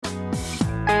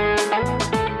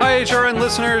HRN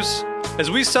listeners.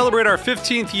 As we celebrate our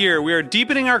 15th year, we are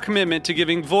deepening our commitment to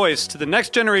giving voice to the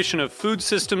next generation of food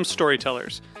systems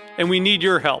storytellers, and we need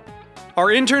your help. Our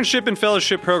internship and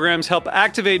fellowship programs help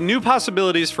activate new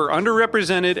possibilities for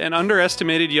underrepresented and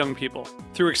underestimated young people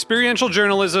through experiential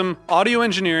journalism, audio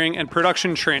engineering, and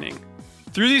production training.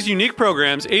 Through these unique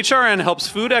programs, HRN helps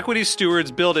food equity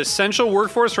stewards build essential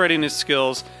workforce readiness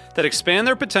skills that expand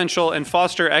their potential and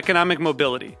foster economic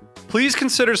mobility. Please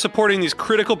consider supporting these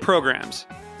critical programs.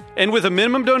 And with a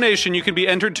minimum donation, you can be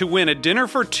entered to win a dinner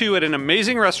for two at an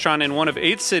amazing restaurant in one of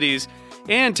 8 cities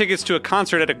and tickets to a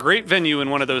concert at a great venue in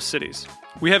one of those cities.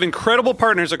 We have incredible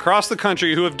partners across the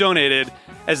country who have donated,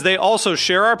 as they also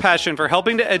share our passion for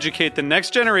helping to educate the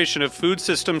next generation of food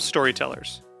systems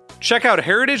storytellers. Check out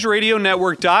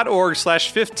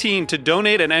heritageradionetwork.org/15 to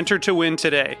donate and enter to win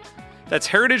today. That's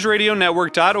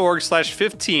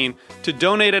heritageradionetwork.org/15 to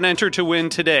donate and enter to win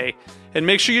today. And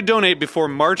make sure you donate before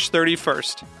March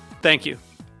 31st. Thank you.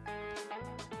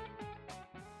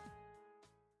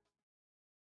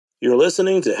 You're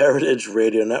listening to Heritage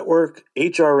Radio Network.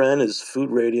 HRN is food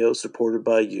radio supported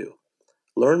by you.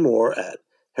 Learn more at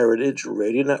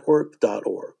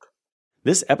heritageradionetwork.org.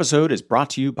 This episode is brought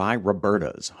to you by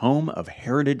Roberta's, home of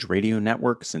Heritage Radio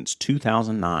Network since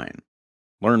 2009.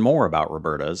 Learn more about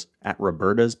Roberta's at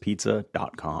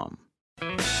robertaspizza.com.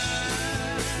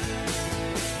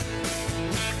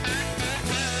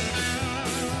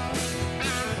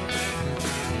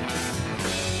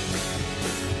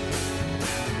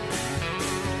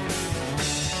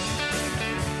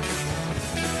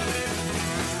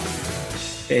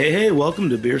 Hey, welcome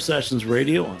to Beer Sessions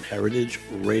Radio on Heritage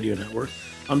Radio Network.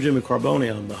 I'm Jimmy Carbone.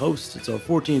 I'm the host. It's our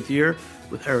 14th year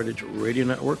with Heritage Radio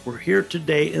Network. We're here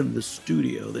today in the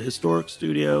studio, the historic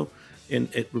studio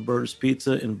at Roberta's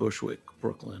Pizza in Bushwick,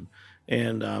 Brooklyn.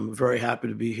 And I'm very happy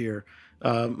to be here.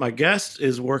 My guest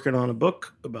is working on a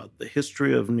book about the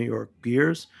history of New York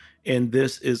beers, and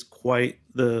this is quite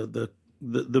the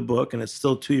book, and it's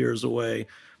still 2 years away.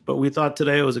 But we thought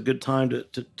today was a good time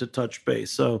to touch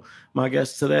base. So my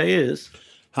guest today is...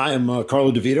 Hi, I'm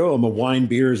Carlo DeVito. I'm a wine,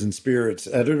 beers, and spirits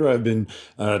editor. I've been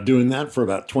doing that for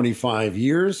about 25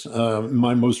 years.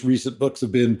 My most recent books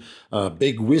have been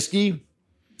Big Whiskey,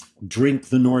 Drink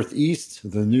the Northeast,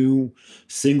 the new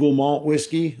single malt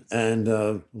whiskey, and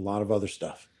a lot of other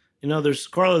stuff. You know, there's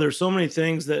so many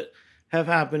things that have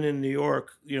happened in New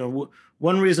York. You know,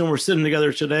 one reason we're sitting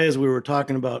together today is we were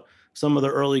talking about some of the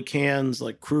early cans,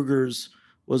 like Kruger's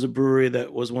was a brewery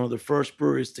that was one of the first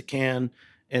breweries to can,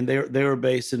 and they were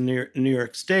based in New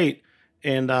York State.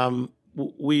 And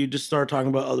we just started talking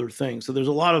about other things. So there's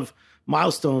a lot of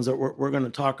milestones that we're going to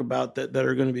talk about that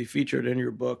are going to be featured in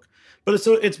your book. But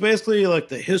it's basically like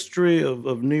the history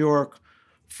of New York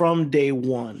from day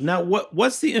one. Now,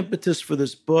 what's the impetus for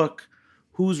this book?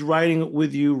 Who's writing it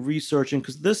with you, researching?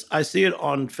 Because this, I see it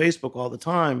on Facebook all the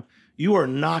time. You are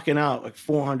knocking out like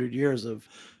 400 years of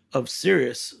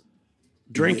serious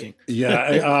drinking.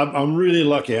 Yeah, I'm really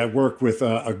lucky. I work with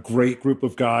a great group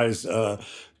of guys.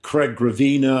 Craig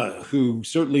Gravina, who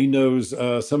certainly knows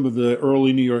some of the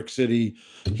early New York City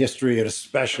history, and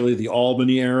especially the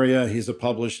Albany area. He's a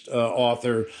published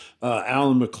author.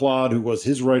 Alan McLeod, who was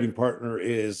his writing partner,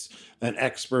 is an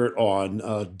expert on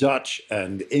Dutch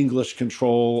and English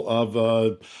control of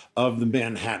the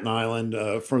Manhattan Island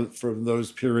from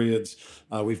those periods.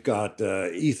 We've got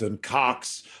Ethan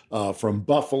Cox from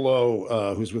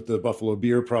Buffalo, who's with the Buffalo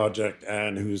Beer Project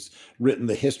and who's written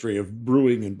the history of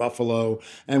brewing in Buffalo.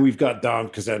 And we've got Don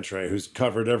Cosentre, who's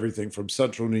covered everything from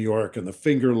Central New York and the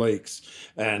Finger Lakes.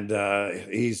 And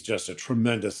he's just a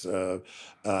tremendous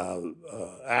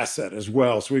asset as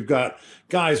well. So we've got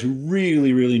guys who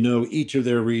really, really know each of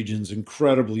their regions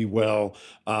incredibly well.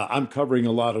 I'm covering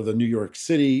a lot of the New York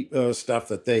City stuff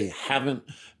that they haven't.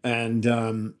 And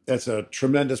that's a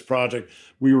tremendous project.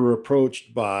 We were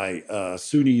approached by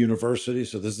SUNY University.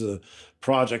 So this is a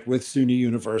project with SUNY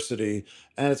University,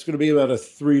 and it's going to be about a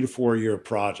 3 to 4 year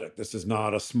project. This is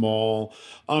not a small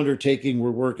undertaking.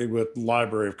 We're working with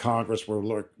Library of Congress.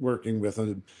 We're working with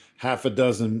half a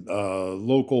dozen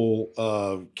local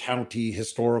county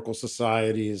historical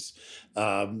societies,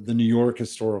 the New York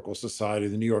Historical Society,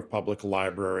 the New York Public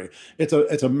Library.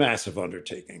 It's a massive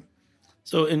undertaking.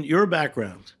 So in your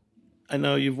background, I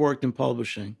know you've worked in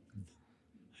publishing.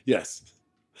 Yes.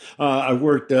 I've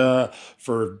worked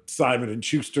for Simon and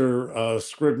Schuster,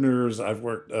 Scribner's. I've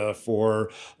worked for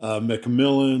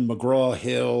Macmillan,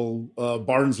 McGraw-Hill,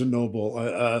 Barnes and Noble,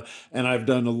 and I've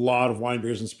done a lot of wine,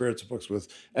 beers, and spirits books with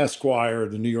Esquire,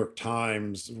 the New York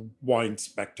Times, Wine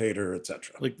Spectator,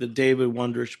 etc. Like the David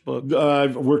Wondrich book.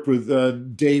 I've worked with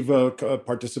Dave,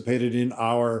 participated in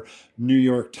our New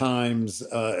York Times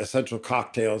Essential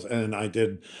Cocktails, and I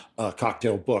did a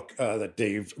cocktail book that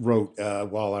Dave wrote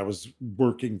while I was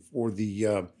working for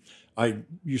the. I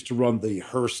used to run the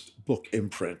Hearst book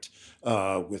imprint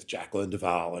with Jacqueline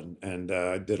Duvall, and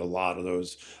I did a lot of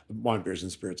those wine, beers,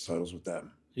 and spirits titles with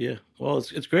them. Yeah, well,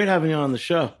 it's great having you on the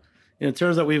show. And it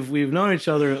turns out we've known each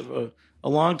other a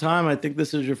long time. I think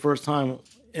this is your first time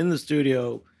in the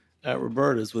studio at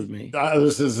Roberta's with me.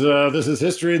 This is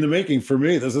history in the making for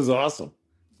me. This is awesome.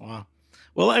 Wow.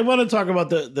 Well, I want to talk about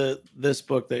this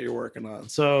book that you're working on.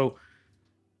 So,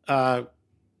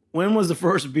 when was the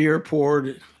first beer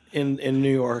poured in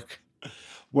New York?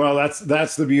 Well,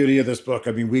 that's the beauty of this book.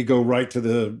 I mean, we go right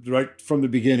from the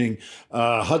beginning.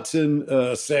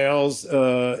 Hudson sails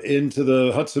into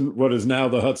the Hudson, what is now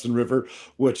the Hudson River,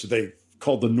 which they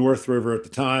called the North River at the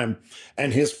time.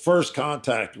 And his first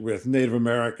contact with Native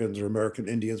Americans or American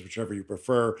Indians, whichever you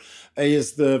prefer,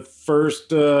 is the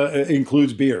first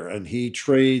includes beer, and he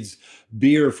trades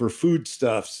beer for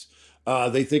foodstuffs.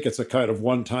 They think it's a kind of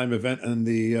one-time event, and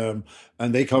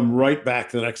they come right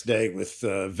back the next day with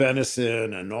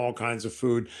venison and all kinds of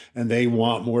food, and they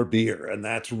want more beer. And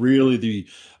that's really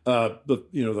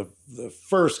the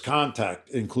first contact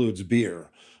includes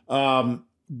beer.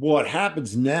 What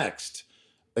happens next,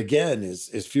 again,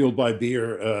 is fueled by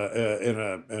beer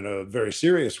in a very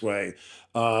serious way.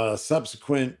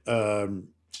 Subsequent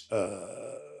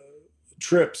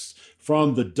trips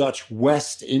from the Dutch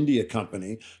West India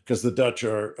Company, because the Dutch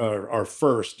are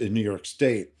first in New York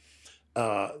State.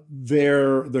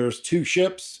 There's two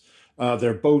ships.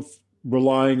 They're both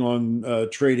relying on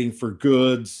trading for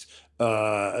goods.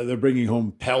 They're bringing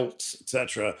home pelts,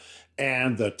 etc.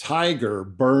 And the Tiger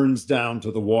burns down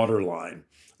to the waterline,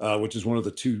 which is one of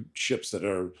the two ships that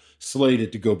are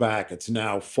slated to go back. It's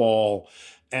now fall,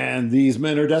 and these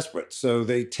men are desperate. So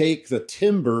they take the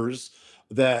timbers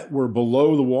that were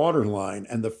below the waterline,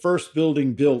 and the first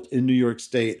building built in New York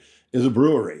State is a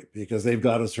brewery, because they've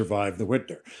got to survive the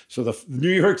winter. So the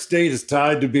New York State is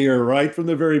tied to beer right from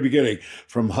the very beginning,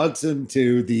 from Hudson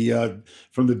to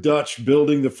from the Dutch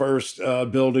building the first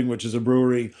building, which is a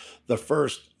brewery. The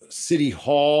first city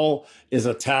hall is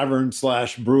a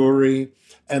tavern/brewery,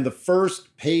 and the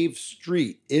first paved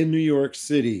street in New York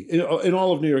City, in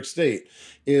all of New York State,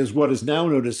 is what is now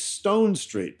known as Stone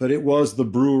Street, but it was the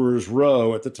Brewers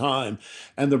Row at the time.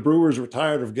 And the brewers were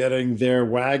tired of getting their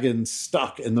wagons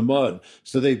stuck in the mud.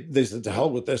 So they said, to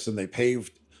hell with this, and they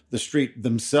paved the street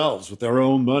themselves with their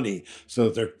own money so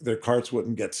that their carts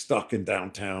wouldn't get stuck in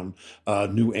downtown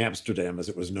New Amsterdam, as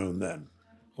it was known then.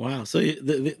 Wow. So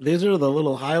these are the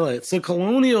little highlights. So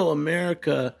colonial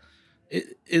America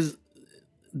is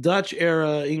Dutch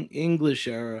era, English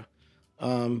era.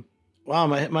 Wow,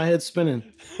 my head's spinning.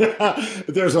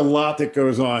 There's a lot that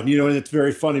goes on, and it's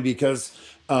very funny because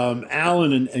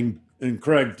Alan and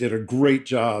Craig did a great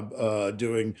job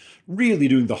doing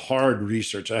the hard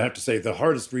research. I have to say, the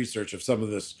hardest research of some of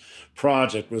this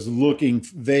project was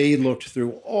they looked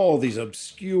through all these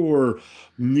obscure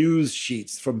news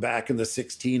sheets from back in the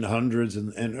 1600s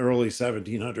and early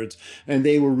 1700s, and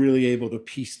they were really able to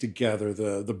piece together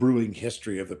the brewing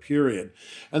history of the period.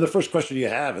 And the first question you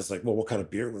have is like, well, what kind of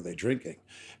beer were they drinking?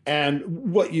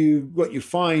 And what you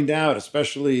find out,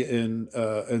 especially in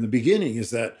the beginning,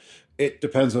 is that it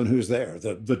depends on who's there.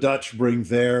 The Dutch bring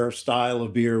their style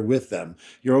of beer with them.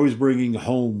 You're always bringing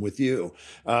home with you.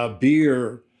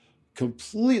 Beer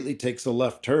completely takes a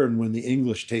left turn when the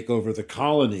English take over the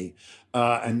colony.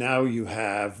 And now you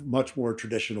have much more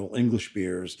traditional English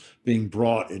beers being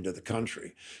brought into the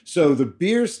country. So the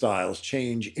beer styles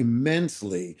change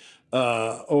immensely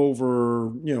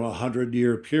over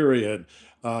 100-year period.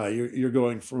 You're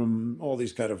going from all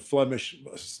these kind of Flemish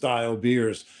style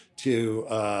beers to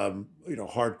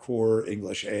hardcore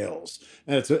English ales,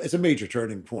 and it's a major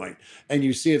turning point. And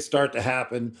you see it start to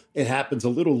happen. It happens a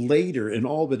little later in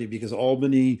Albany, because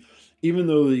Albany, even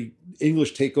though the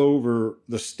English take over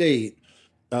the state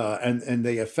and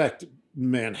they affect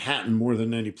Manhattan more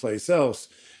than any place else,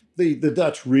 the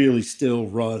Dutch really still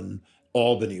run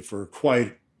Albany for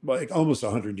almost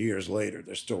 100 years later.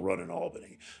 They're still running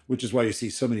Albany, which is why you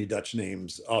see so many Dutch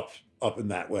names up in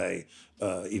that way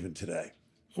even today.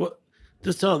 Well,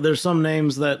 Just tell. There's some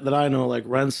names that I know, like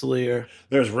Rensselaer.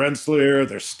 There's Rensselaer,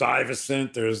 there's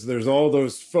Stuyvesant, there's all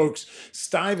those folks.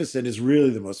 Stuyvesant is really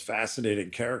the most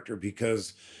fascinating character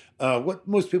because what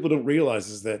most people don't realize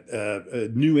is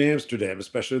that New Amsterdam,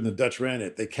 especially in the Dutch ran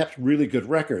it, they kept really good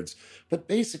records. But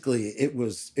basically, it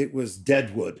was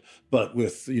Deadwood, but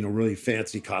with really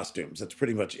fancy costumes. That's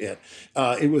pretty much it.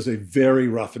 It was a very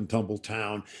rough and tumble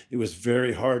town. It was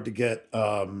very hard to get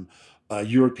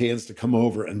Europeans to come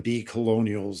over and be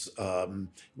colonials. It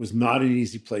was not an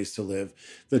easy place to live.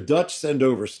 The Dutch send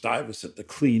over Stuyvesant to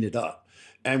clean it up.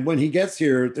 And when he gets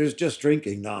here, there's just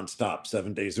drinking nonstop,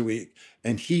 7 days a week.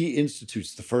 And he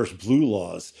institutes the first blue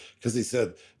laws because he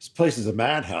said, this place is a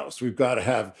madhouse. We've got to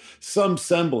have some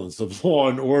semblance of law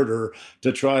and order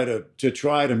to try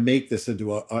to make this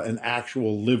into an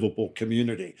actual livable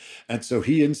community. And so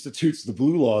he institutes the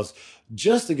blue laws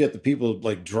just to get the people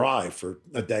like dry for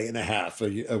a day and a half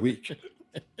a week.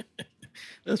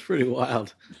 That's pretty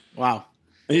wild. Wow.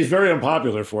 And he's very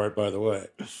unpopular for it, by the way.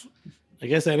 I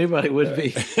guess anybody would be.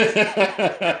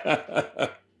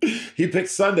 He picked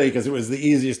Sunday because it was the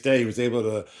easiest day. He was able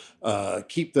to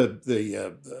keep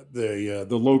the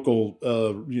local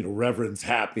reverends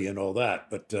happy and all that.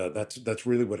 But that's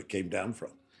really what it came down from.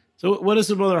 So, what are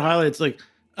some other highlights? Like,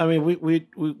 I mean, we're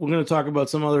going to talk about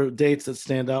some other dates that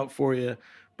stand out for you,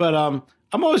 but I'm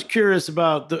always curious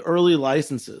about the early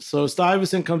licenses. So,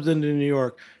 Stuyvesant comes into New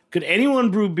York. Could anyone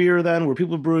brew beer then? Were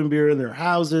people brewing beer in their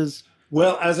houses?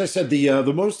 Well, as I said,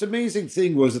 the most amazing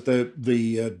thing was that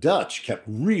the Dutch kept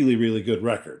really, really good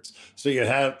records. So you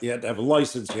had to have a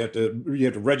license, you had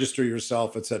to register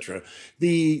yourself, etc.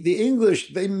 The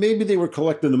English, maybe they were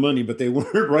collecting the money, but they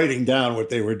weren't writing down what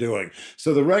they were doing.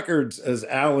 So the records, as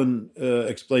Alan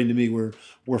explained to me,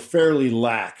 were fairly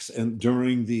lax and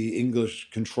during the English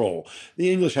control.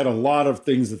 The English had a lot of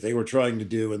things that they were trying to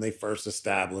do when they first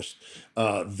established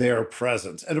their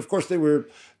presence, and of course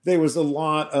there was a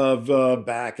lot of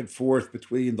back and forth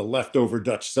between the leftover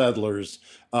Dutch settlers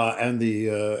and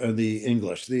the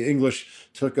English. The English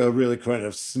took a really kind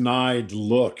of snide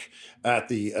look at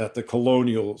the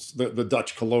colonials, the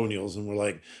Dutch colonials, and were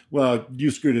like, "Well,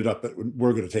 you screwed it up, but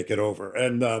we're going to take it over."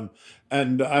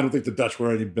 And I don't think the Dutch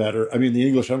were any better. I mean, the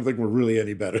English, I don't think were really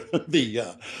any better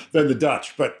than the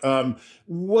Dutch. But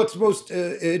what's most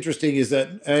interesting is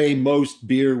that most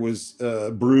beer was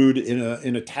brewed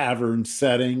in a tavern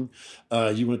setting.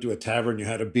 You went to a tavern, you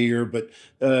had a beer, but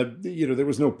there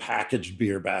was no packaged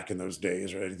beer back in those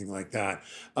days or anything like that.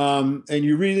 And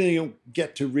you really don't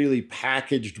get to really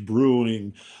packaged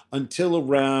brewing until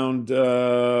around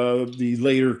the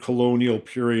later colonial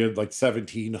period, like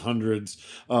 1700s.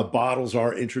 Bottles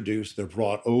are introduced. They're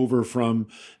brought over from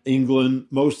England.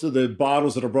 Most of the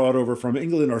bottles that are brought over from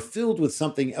England are filled with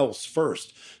something else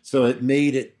first. So it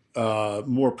made it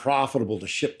more profitable to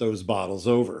ship those bottles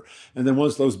over. And then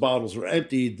once those bottles were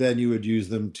emptied, then you would use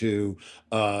them to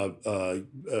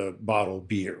bottle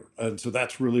beer. And so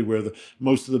that's really where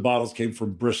most of the bottles came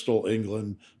from Bristol,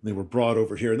 England. And they were brought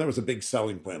over here. And that was a big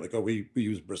selling point. Like, we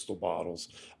use Bristol bottles.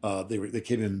 They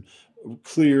came in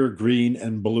clear, green,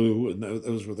 and blue. And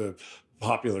those were the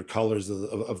popular colors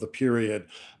of the period.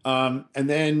 And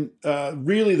then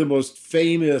really the most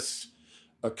famous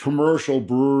a commercial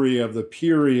brewery of the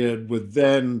period would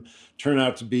then turn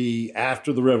out to be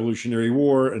after the Revolutionary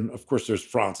War. And of course, there's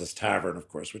Francis Tavern, of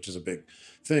course, which is a big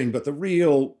thing. But the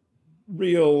real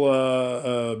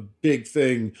big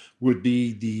thing would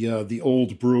be the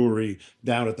old brewery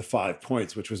down at the Five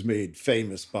Points, which was made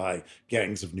famous by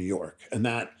gangs of New York. And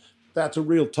that's a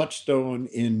real touchstone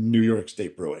in New York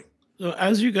State brewing. So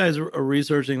as you guys are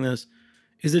researching this,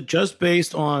 is it just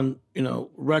based on,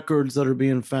 records that are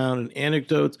being found and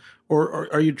anecdotes,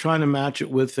 or are you trying to match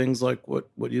it with things like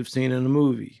what you've seen in a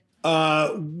movie?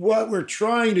 What we're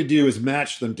trying to do is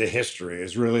match them to history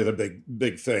is really the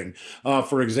big thing.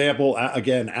 For example,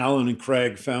 again, Alan and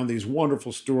Craig found these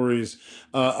wonderful stories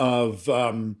of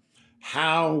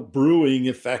how brewing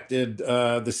affected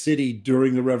the city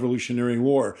during the Revolutionary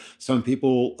War. Some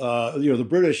people, the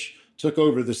British took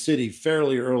over the city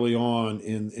fairly early on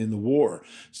in the war.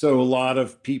 So a lot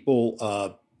of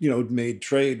people, made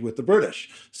trade with the British.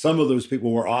 Some of those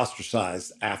people were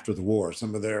ostracized after the war.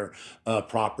 Some of their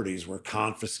properties were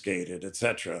confiscated,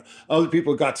 etc. Other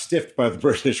people got stiffed by the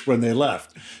British when they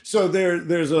left. So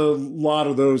there's a lot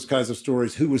of those kinds of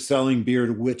stories. Who was selling beer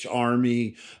to which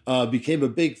army became a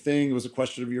big thing. It was a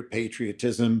question of your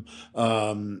patriotism.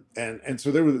 And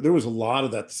so there was a lot of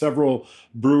that. Several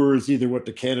brewers either went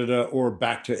to Canada or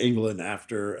back to England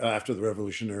after the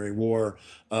Revolutionary War.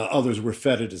 Others were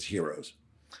feted as heroes.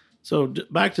 So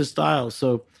back to style.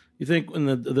 So, You think when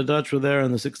the Dutch were there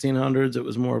in the 1600s, it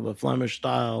was more of a Flemish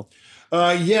style?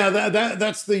 Yeah,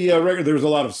 that's the record. There's a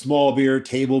lot of small beer,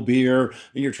 table beer,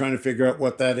 and you're trying to figure out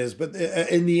what that is. But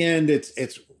in the end,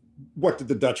 it's what did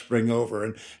the Dutch bring over,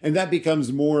 and that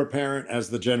becomes more apparent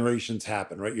as the generations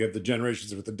happen. Right, you have the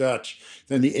generations with the Dutch,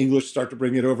 then the English start to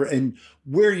bring it over, and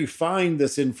where you find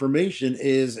this information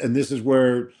is, and this is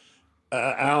where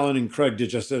Alan and Craig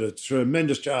did a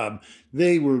tremendous job.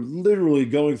 They were literally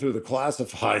going through the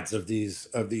classifieds of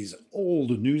these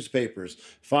old newspapers,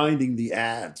 finding the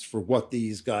ads for what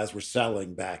these guys were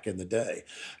selling back in the day.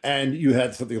 And you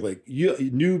had something like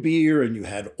new beer, and you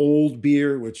had old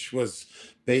beer, which was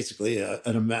basically an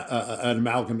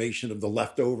amalgamation of the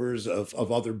leftovers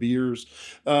of other beers.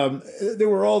 There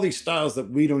were all these styles that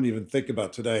we don't even think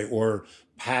about today, or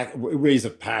ways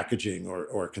of packaging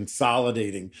or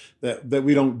consolidating that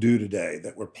we don't do today,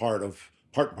 that were part and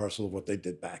parcel of what they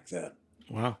did back then.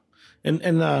 Wow.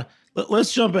 And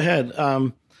let's jump ahead.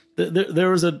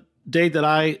 There was a date that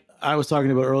I was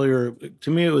talking about earlier.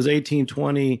 To me, it was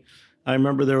 1820. I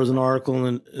remember there was an article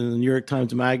in the New York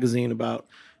Times Magazine about,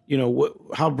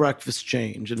 how breakfast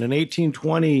changed. And in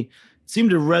 1820, seemed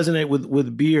to resonate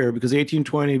with beer, because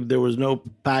 1820 there was no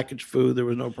packaged food, there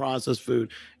was no processed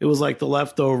food. It was like the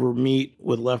leftover meat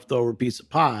with leftover piece of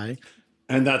pie.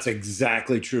 And that's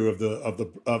exactly true of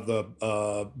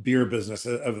the beer business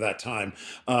of that time.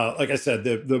 Like I said,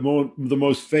 the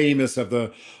most famous of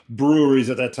the breweries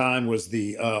at that time was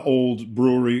the old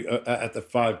brewery at the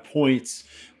Five Points.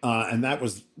 And that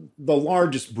was the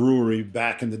largest brewery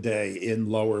back in the day in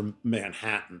Lower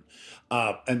Manhattan.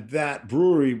 And that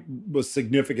brewery was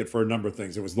significant for a number of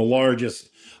things. It was the largest.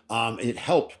 It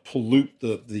helped pollute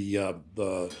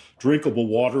the drinkable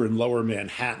water in Lower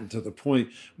Manhattan to the point,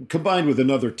 combined with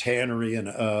another tannery and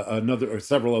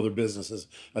several other businesses,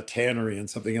 a tannery and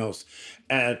something else,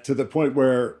 to the point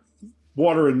where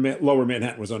water in Lower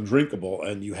Manhattan was undrinkable,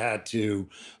 and they had to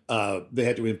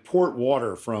import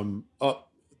water from up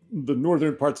the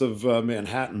northern parts of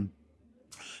Manhattan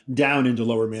down into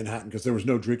Lower Manhattan, because there was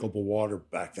no drinkable water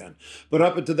back then. But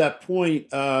up until that point,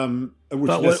 when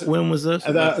was this?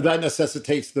 That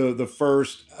necessitates the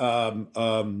first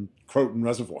Croton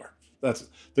Reservoir.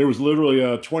 There was literally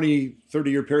a 20,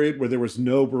 30-year period where there was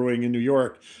no brewing in New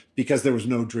York because there was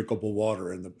no drinkable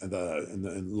water in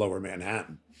Lower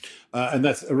Manhattan, and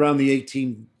that's around the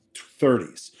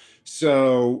 1830s.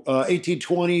 So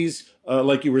 1820s,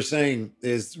 like you were saying,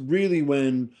 is really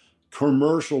when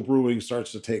commercial brewing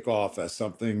starts to take off as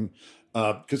something,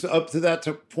 because up to that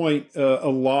point, a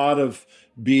lot of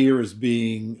beer is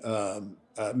being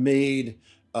made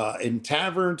in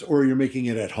taverns, or you're making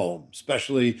it at home,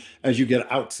 especially as you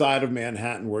get outside of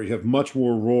Manhattan, where you have much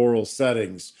more rural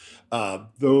settings.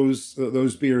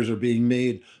 Those beers are being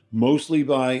made mostly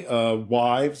by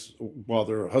wives while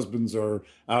their husbands are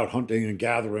out hunting and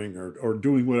gathering or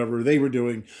doing whatever they were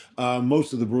doing.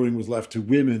 Most of the brewing was left to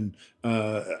women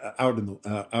on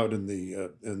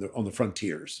the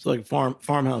frontiers. It's like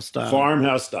farmhouse style.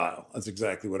 Farmhouse style. That's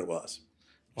exactly what it was.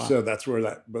 Wow. So that's where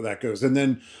that goes. And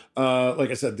then, like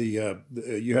I said,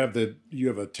 you have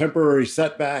a temporary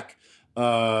setback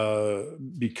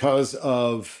because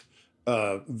of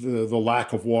the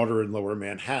lack of water in Lower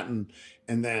Manhattan.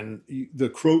 And then the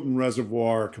Croton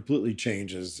Reservoir completely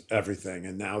changes everything.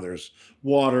 And now there's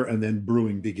water, and then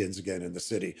brewing begins again in the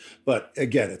city. But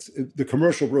again, the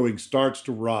commercial brewing starts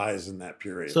to rise in that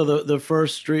period. So the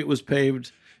first street was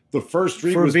paved. The first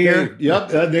street for was beer. Paved.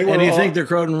 Yep. And do you think the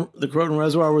Croton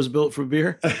Reservoir was built for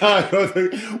beer? Well, I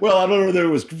don't know whether it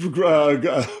was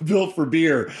built for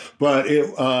beer, but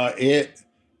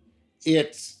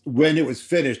it's when it was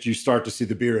finished, you start to see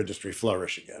the beer industry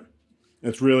flourish again.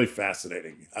 It's really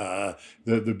fascinating.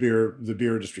 The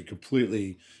beer industry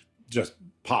completely just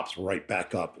pops right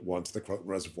back up once the Croton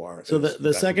Reservoir. So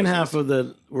the second half of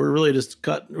we're really just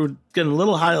we're getting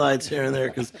little highlights here and there,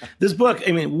 because this book,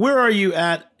 I mean, where are you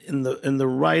at in the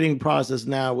writing process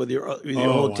now with your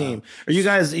whole team? Are you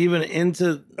guys even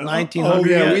into 1900?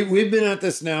 Yeah, we've been at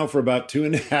this now for about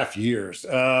 2.5 years.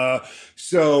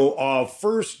 So our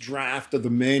first draft of the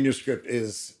manuscript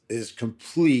is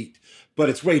complete, but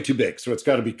it's way too big, so it's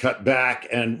got to be cut back,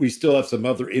 and we still have some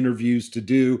other interviews to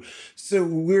do. So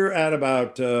we're at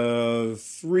about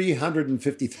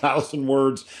 350,000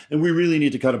 words, and we really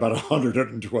need to cut about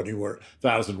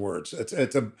 120,000 words.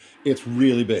 It's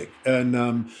really big,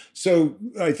 and so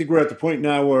I think we're at the point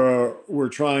now where we're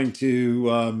trying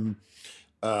to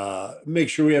make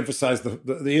sure we emphasize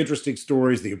the interesting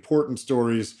stories, the important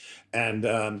stories. And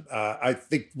I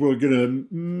think we're going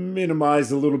to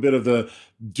minimize a little bit of the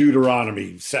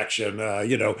Deuteronomy section.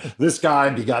 This guy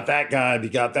begot that guy,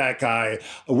 begot that guy.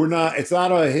 It's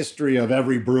not a history of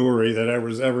every brewery that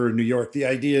was ever in New York. The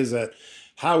idea is that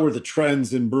how were the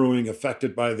trends in brewing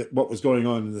affected by what was going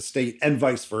on in the state, and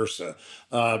vice versa?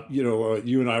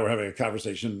 You and I were having a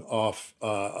conversation off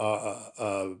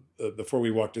before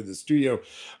we walked into the studio.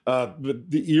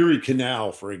 But the Erie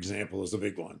Canal, for example, is a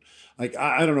big one. Like,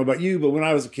 I don't know about you, but when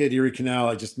I was a kid, Erie Canal,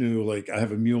 I just knew, like, I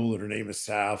have a mule and her name is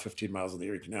Sal, 15 miles on the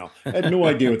Erie Canal. I had no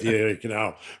idea what the Erie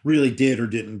Canal really did or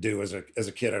didn't do as a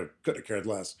kid. I could have cared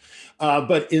less.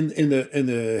 But in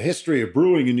the history of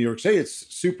brewing in New York State,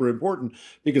 it's super important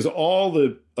because all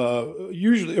the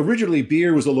originally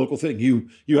beer was a local thing. You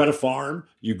had a farm,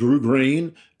 you grew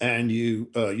grain, and you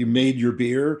made your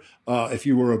beer. If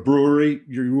you were a brewery,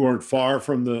 you weren't far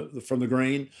from the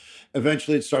grain.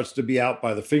 Eventually, it starts to be out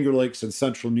by the Finger Lakes in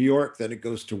central New York. Then it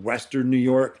goes to western New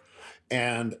York.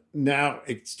 And now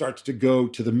it starts to go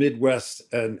to the Midwest,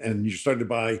 and you're starting to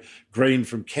buy grain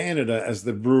from Canada as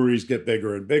the breweries get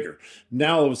bigger and bigger.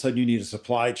 Now, all of a sudden, you need a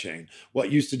supply chain. What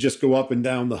used to just go up and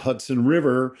down the Hudson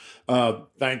River,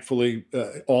 thankfully,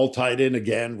 all tied in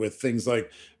again with things like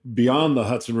beyond the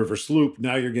Hudson River sloop.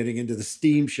 Now you're getting into the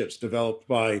steamships developed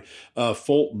by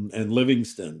Fulton and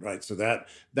Livingston, right? So that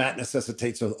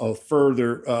necessitates a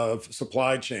further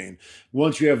supply chain.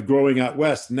 Once you have growing out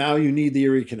west, now you need the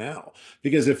Erie Canal,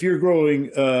 because if you're growing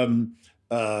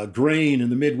grain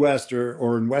in the Midwest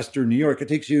or in Western New York, it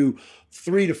takes you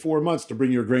 3 to 4 months to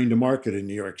bring your grain to market in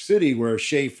New York City, where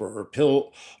Schaefer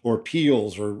or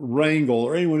Peels or Wrangell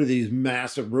or any one of these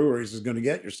massive breweries is going to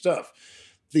get your stuff.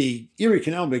 The Erie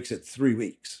Canal makes it 3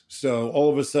 weeks. So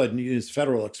all of a sudden you use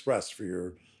Federal Express for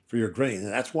your grain. And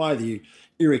that's why the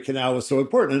Erie Canal was so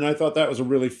important. And I thought that was a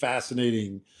really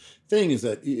fascinating thing, is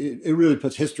that it really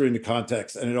puts history into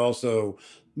context, and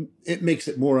it makes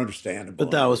it more understandable.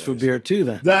 But that was for beer too,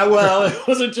 then. It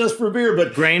wasn't just for beer,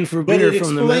 but grain for beer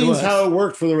from the Midwest. It explains how it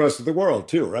worked for the rest of the world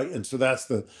too, right? And so that's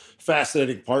the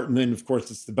fascinating part. And then, of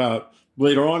course,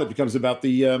 later on, it becomes about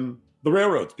the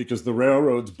railroads, because the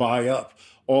railroads buy up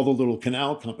all the little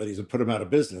canal companies and put them out of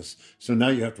business. So now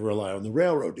you have to rely on the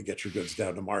railroad to get your goods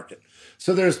down to market.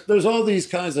 So there's all these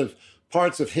kinds of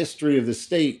parts of history of the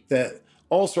state that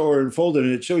also are unfolded,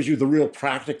 and it shows you the real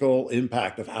practical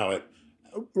impact of how it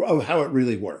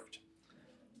really worked.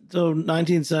 So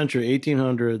 19th century,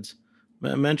 1800s,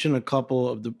 I mentioned a couple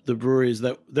of the breweries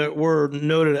that were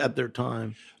noted at their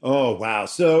time. Oh, wow.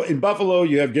 So in Buffalo,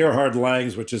 you have Gerhard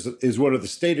Lang's, which is one of the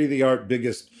state-of-the-art,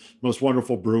 biggest, most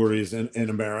wonderful breweries in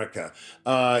America.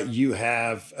 You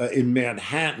have, in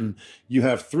Manhattan, you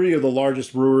have 3 of the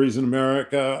largest breweries in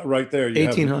America right there.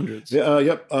 1800s.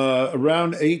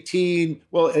 Around late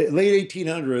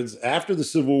 1800s, after the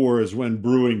Civil War, is when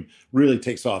brewing really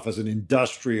takes off as an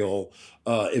industrial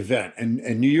event.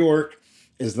 And New York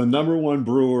is the number one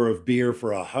brewer of beer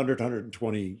for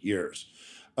 120 years.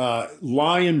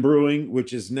 Lion Brewing,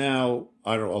 which is now,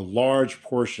 a large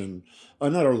portion,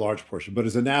 not a large portion, but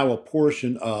is now a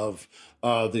portion of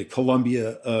the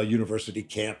Columbia University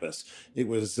campus. It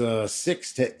was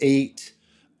 6 to 8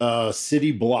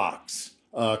 city blocks.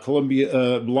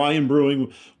 Lion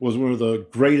Brewing was one of the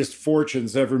greatest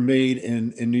fortunes ever made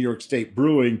in New York State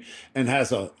brewing, and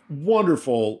has a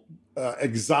wonderful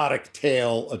exotic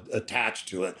tale attached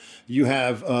to it. You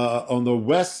have on the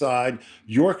west side,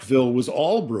 Yorkville was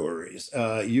all breweries.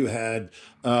 You had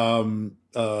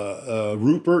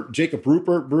Jacob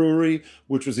Rupert Brewery,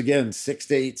 which was again 6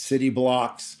 to 8 city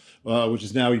blocks, which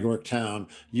is now Yorktown.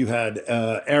 You had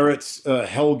Eretz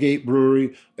Hellgate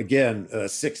Brewery, again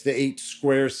 6 to 8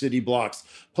 square city blocks,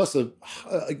 plus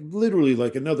literally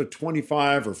like another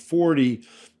 25 or 40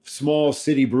 small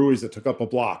city breweries that took up a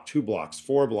block, 2 blocks,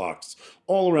 4 blocks,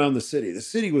 all around the city. The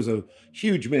city was a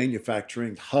huge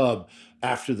manufacturing hub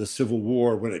after the Civil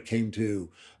War when it came to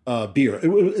beer.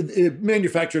 It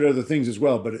manufactured other things as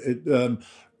well, but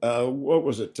what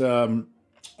was it?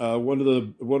 One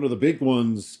of the big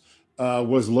ones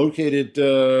was located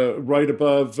right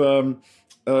above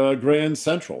Grand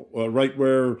Central, right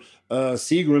where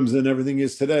Seagram's and everything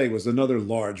is today, was another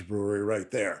large brewery right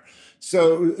there.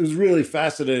 So it was really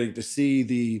fascinating to see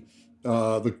the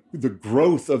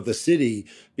growth of the city,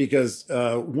 because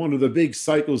one of the big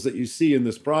cycles that you see in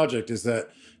this project is that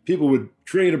people would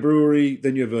create a brewery,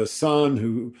 then you have a son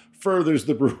who furthers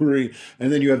the brewery,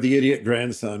 and then you have the idiot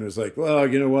grandson who's like, well,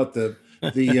 you know what, the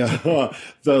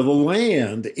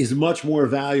land is much more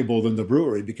valuable than the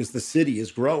brewery because the city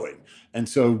is growing, and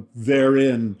so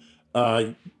therein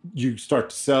you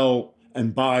start to sell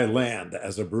and buy land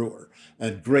as a brewer.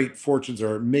 And great fortunes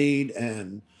are made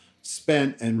and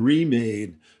spent and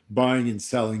remade buying and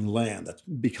selling land.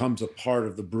 That becomes a part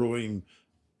of the brewing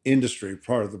industry,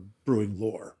 part of the brewing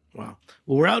lore. Wow.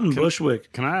 Well, we're out in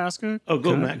Bushwick. Can I ask a? Oh,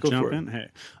 go, Matt. Go jump for it. in? Hey,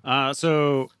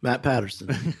 so Matt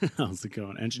Patterson. how's it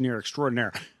going? Engineer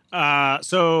extraordinaire.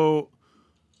 So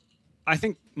I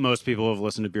think most people who have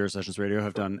listened to Beer Sessions Radio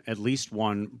have done at least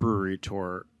one brewery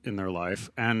tour in their life.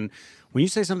 And when you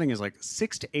say something is like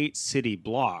 6 to 8 city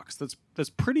blocks, that's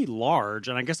pretty large.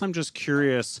 And I guess I'm just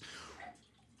curious.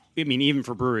 I mean, even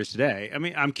for breweries today, I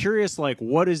mean, I'm curious, like,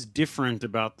 what is different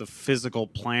about the physical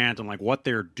plant and like what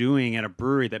they're doing at a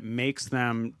brewery that makes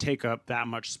them take up that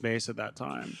much space at that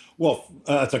time? Well,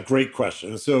 that's a great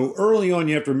question. So early on,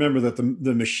 you have to remember that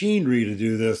the machinery to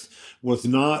do this was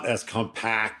not as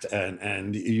compact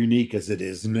and unique as it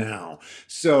is now.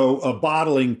 So a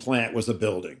bottling plant was a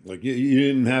building. Like you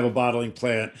didn't have a bottling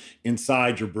plant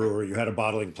inside your brewery. You had a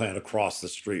bottling plant across the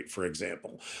street, for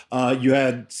example. You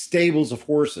had stables of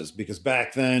horses, because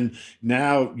back then,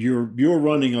 now you're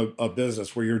running a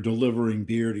business where you're delivering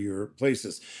beer to your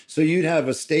places. So you'd have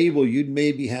a stable, you'd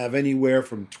maybe have anywhere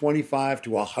from 25 to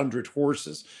 100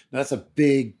 horses. That's a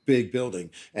big, big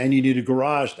building. And you need a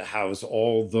garage to house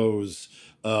all those.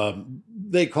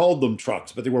 They called them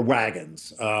trucks, but they were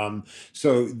wagons.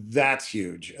 So that's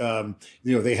huge.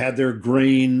 They had their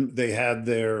grain, they had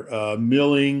their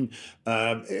milling.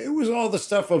 It was all the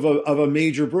stuff of a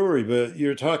major brewery, but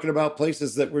you're talking about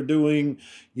places that were doing,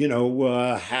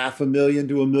 500,000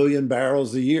 to 1 million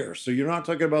barrels a year. So you're not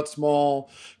talking about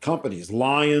small companies.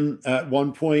 Lion at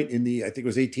one point in I think it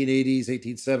was 1880s,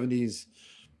 1870s,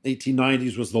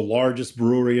 1890s was the largest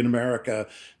brewery in America.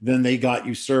 Then they got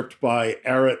usurped by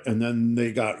Arrett, and then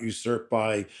they got usurped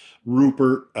by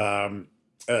Rupert.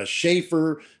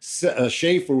 Schaefer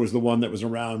was the one that was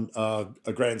around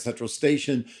a Grand Central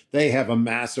Station. They have a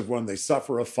massive one. They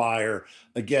suffer a fire.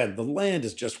 Again, the land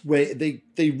is just they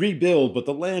rebuild, but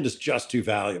the land is just too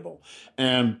valuable.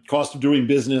 And cost of doing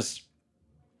business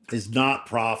is not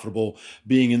profitable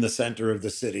being in the center of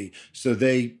the city. So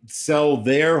they sell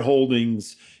their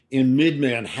holdings in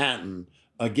mid-Manhattan,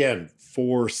 again,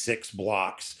 4-6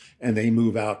 blocks, and they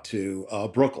move out to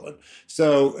Brooklyn.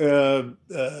 So,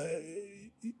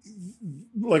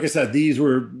 like I said, these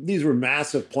were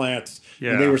massive plants,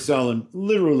 and they were selling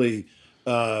literally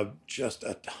just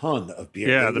a ton of beer.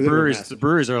 Yeah, the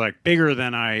breweries are like bigger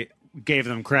than I gave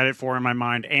them credit for in my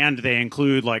mind, and they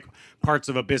include like parts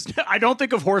of a business. I don't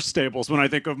think of horse stables when I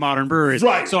think of modern breweries,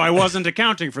 right? So I wasn't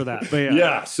accounting for that. But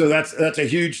yeah, so that's a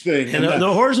huge thing. And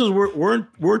the horses weren't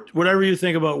whatever you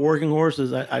think about working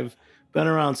horses. I've been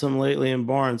around some lately in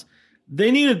barns.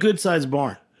 They need a good sized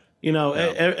barn.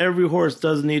 Every horse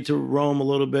does need to roam a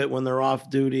little bit when they're off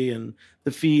duty and the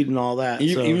feed and all that.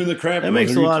 Even the crap. That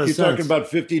makes a lot of sense. You're talking about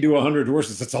 50 to 100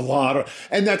 horses. That's a lot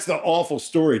and that's the awful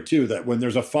story too, that when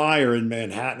there's a fire in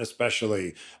Manhattan,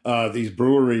 especially these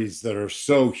breweries that are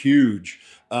so huge,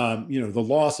 the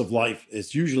loss of life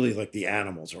is usually like the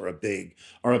animals are a big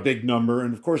number.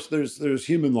 And of course there's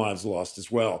human lives lost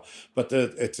as well, but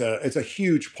it's a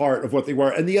huge part of what they were.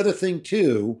 And the other thing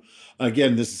too,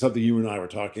 again, this is something you and I were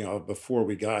talking about before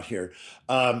we got here.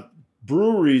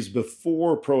 Breweries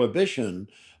before Prohibition,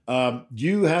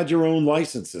 you had your own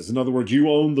licenses. In other words, you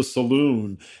owned the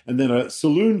saloon, and then a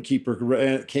saloon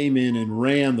keeper came in and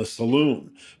ran the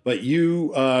saloon. But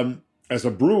you, as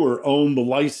a brewer, owned the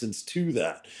license to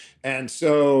that. And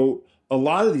so a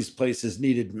lot of these places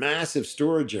needed massive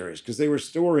storage areas because they were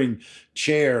storing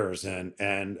chairs and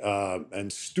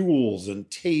stools and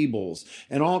tables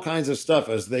and all kinds of stuff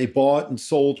as they bought and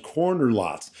sold corner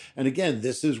lots. And again,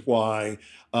 this is why,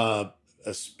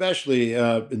 especially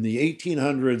in the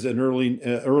 1800s and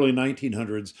early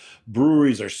 1900s,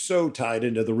 breweries are so tied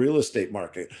into the real estate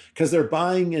market because they're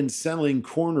buying and selling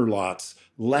corner lots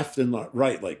left and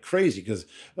right like crazy, because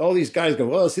all these guys go,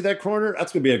 well, see that corner?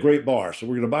 That's going to be a great bar. So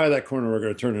we're going to buy that corner. We're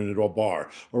going to turn it into a bar,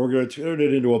 or we're going to turn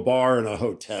it into a bar and a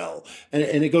hotel. And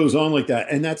it goes on like that.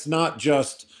 And that's not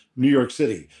just New York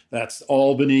City. That's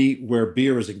Albany, where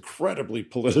beer is incredibly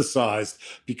politicized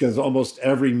because almost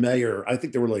every mayor, I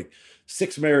think there were like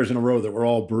 6 mayors in a row that were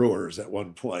all brewers at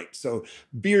one point. So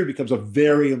beer becomes a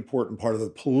very important part of the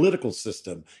political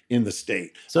system in the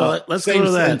state. So let's go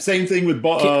to that. Same thing with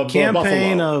campaign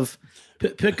Buffalo. of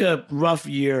pick a rough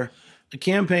year. A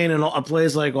campaign in a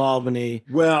place like Albany.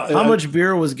 Well, how much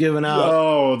beer was given out?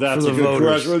 Oh, that's a good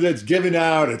voters? question. It's given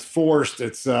out. It's forced.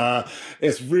 It's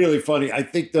really funny. I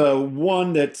think the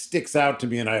one that sticks out to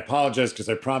me, and I apologize because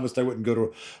I promised I wouldn't go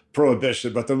to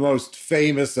Prohibition, but the most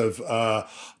famous of,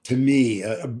 to me,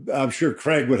 I'm sure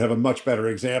Craig would have a much better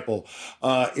example.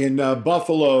 In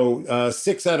Buffalo,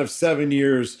 6 out of 7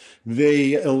 years,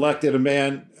 they elected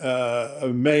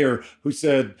a mayor who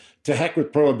said, to heck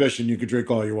with prohibition, you can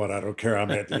drink all you want. I don't care. I'm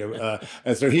anti.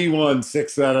 And so he won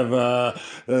 6 out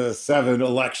of 7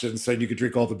 elections, saying you can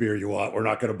drink all the beer you want. We're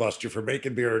not going to bust you for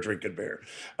making beer or drinking beer.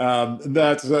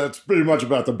 That's pretty much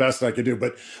about the best I could do.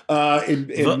 But in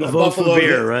vote Buffalo, for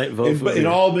beer, right? Vote for in beer.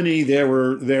 Albany, there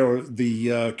were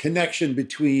the connection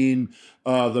between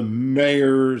the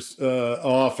mayor's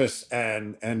office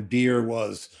and beer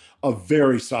was a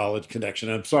very solid connection.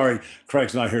 I'm sorry,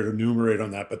 Craig's not here to enumerate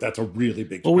on that, but that's a really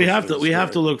big. Well, we have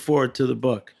to look forward to the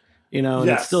book. You know, and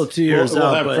yes. it's still 2 years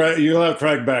out. But you'll have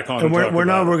Craig back on. And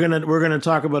we're gonna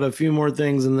talk about a few more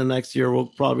things in the next year. We'll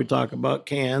probably talk about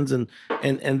cans and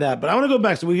that. But I want to go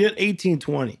back. So we get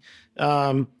 1820.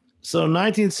 So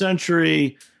 19th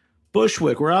century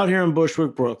Bushwick. We're out here in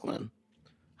Bushwick, Brooklyn.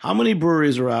 How many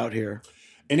breweries are out here?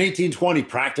 In 1820,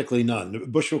 practically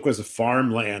none. Bushwick was a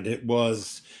farmland. It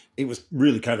was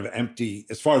really kind of empty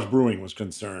as far as brewing was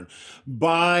concerned.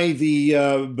 By the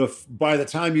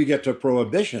time you get to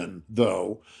Prohibition,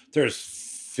 though, there's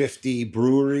 50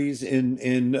 breweries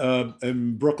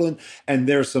in Brooklyn, and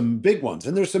there's some big ones,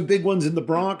 and there's some big ones in the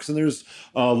Bronx, and there's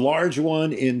a large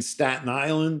one in Staten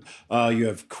Island. You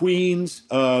have Queens,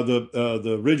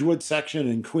 the Ridgewood section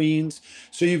in Queens.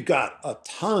 So you've got a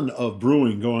ton of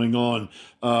brewing going on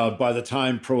by the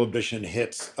time Prohibition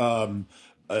hits.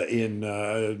 In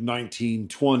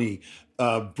 1920,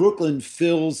 Brooklyn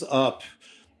fills up.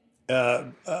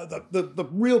 The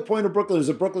real point of Brooklyn is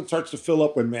that Brooklyn starts to fill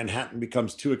up when Manhattan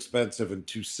becomes too expensive and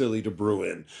too silly to brew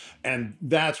in. And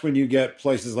that's when you get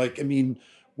places like, I mean,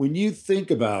 when you think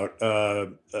about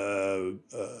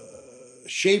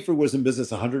Schaefer was in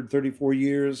business 134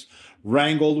 years,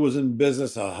 Reingold was in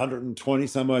business 120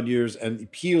 some odd years,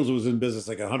 and Peels was in business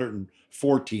like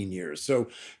 114 years. So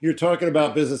you're talking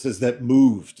about businesses that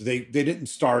moved. They didn't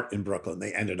start in Brooklyn.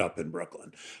 They ended up in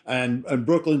Brooklyn. And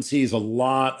Brooklyn sees a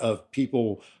lot of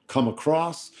people come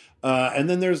across. And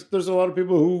then there's a lot of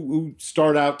people who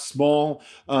start out small.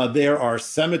 There are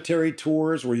cemetery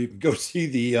tours where you can go see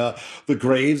the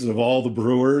graves of all the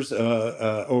brewers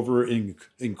over in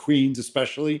Queens,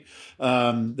 especially.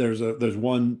 There's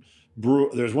one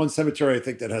cemetery, I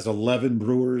think, that has 11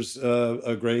 brewers'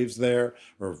 graves there,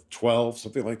 or 12,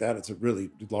 something like that. It's a really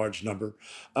large number.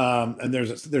 And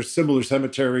there's similar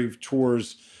cemetery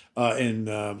tours in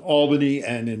Albany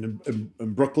and in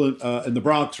Brooklyn, in the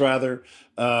Bronx rather,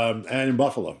 and in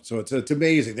Buffalo. So it's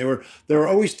amazing. There were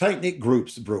always tight-knit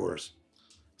groups of brewers.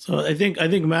 So I think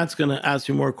Matt's going to ask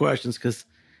you more questions because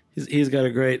he's got a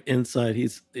great insight.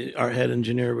 He's our head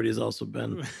engineer, but he's also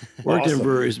been worked in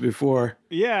breweries before.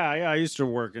 Yeah. I used to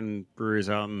work in breweries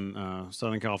out in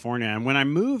Southern California, and when I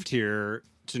moved here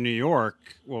to New York,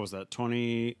 what was that,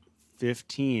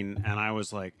 2015, and I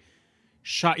was like,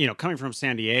 shot, coming from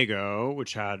San Diego,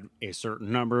 which had a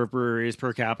certain number of breweries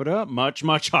per capita,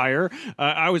 much higher.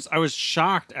 I was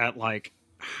shocked at like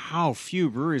how few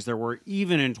breweries there were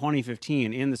even in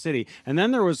 2015 in the city, and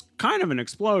then there was kind of an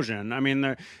explosion. I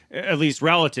mean, at least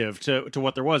relative to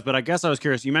what there was. But I guess I was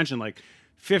curious. You mentioned like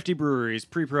 50 breweries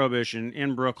pre-Prohibition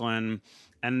in Brooklyn,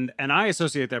 and I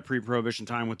associate that pre-Prohibition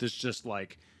time with this just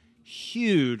like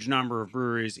huge number of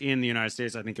breweries in the United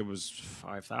States. I think it was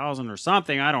 5,000 or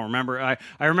something. I don't remember. I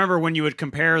remember when you would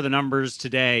compare the numbers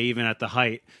today, even at the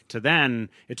height, to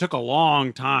then, it took a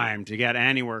long time to get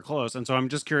anywhere close. And so I'm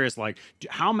just curious, like,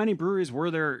 how many breweries were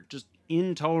there just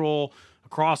in total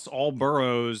across all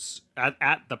boroughs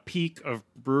at the peak of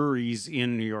breweries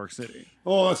in New York City?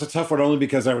 Oh, that's a tough one, only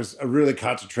because I was really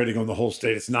concentrating on the whole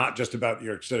state. It's not just about New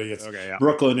York City. It's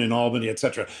Brooklyn and Albany,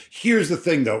 etc. Here's the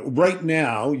thing, though. Right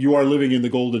now, you are living in the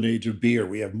golden age of beer.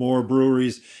 We have more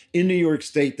breweries in New York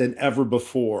State than ever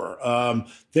before.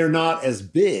 They're not as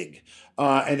big.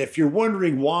 And if you're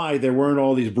wondering why there weren't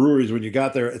all these breweries when you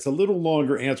got there, it's a little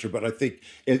longer answer, but I think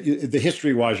the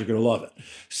history-wise, you're going to love it.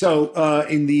 So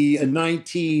in the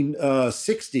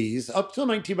 1960s, up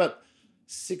till about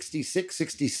 66,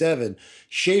 67,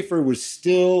 Schaefer was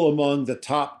still among the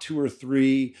top 2 or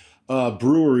 3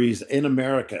 breweries in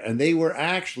America, and they were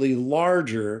actually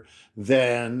larger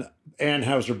than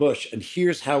Anheuser-Busch. And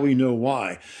here's how we know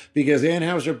why. Because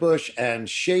Anheuser-Busch and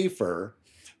Schaefer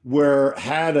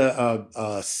had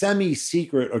a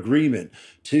semi-secret agreement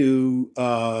to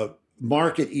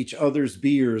market each other's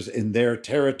beers in their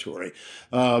territory.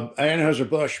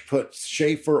 Anheuser-Busch put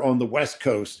Schaefer on the West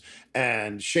Coast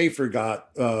And Schaefer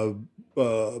got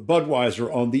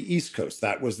Budweiser on the East Coast.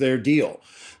 That was their deal.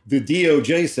 The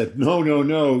DOJ said,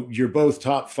 no, you're both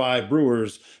top 5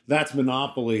 brewers. That's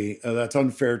monopoly. That's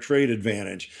unfair trade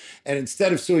advantage. And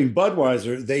instead of suing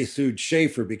Budweiser, they sued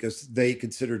Schaefer because they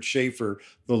considered Schaefer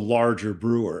the larger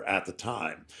brewer at the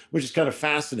time, which is kind of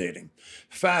fascinating.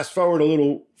 Fast forward a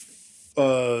little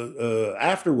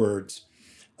afterwards,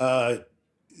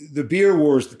 the beer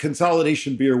wars, the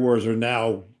consolidation beer wars are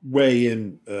now way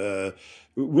in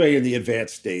the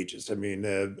advanced stages. I mean,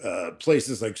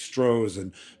 places like Stroh's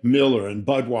and Miller and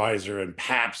Budweiser and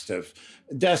Pabst have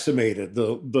decimated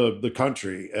the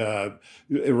country,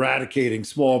 eradicating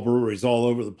small breweries all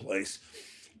over the place.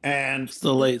 And it's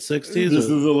the late 60s? This is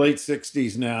the late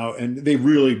 60s now, and they've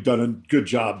really done a good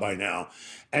job by now.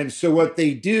 And so what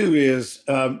they do is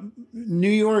New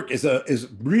York is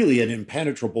really an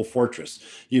impenetrable fortress.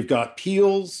 You've got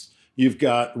Peels, you've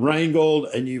got Rheingold,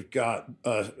 and you've got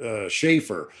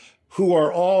Schaefer, who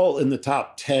are all in the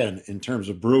top 10 in terms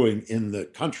of brewing in the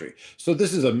country. So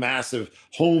this is a massive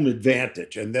home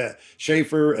advantage. And that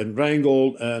Schaefer and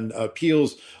Rheingold and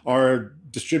Peels are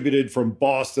distributed from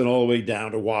Boston all the way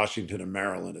down to Washington and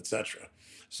Maryland, et cetera.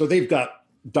 So they've got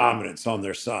dominance on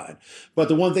their side. But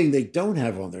the one thing they don't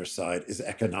have on their side is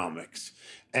economics.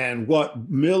 And what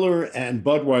Miller and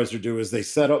Budweiser do is they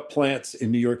set up plants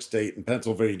in New York State and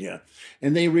Pennsylvania,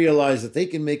 and they realize that they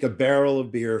can make a barrel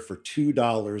of beer for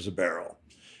 $2 a barrel.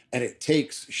 And it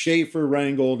takes Schaefer,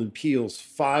 Rheingold, and Peels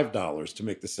 $5 to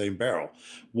make the same barrel.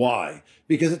 Why?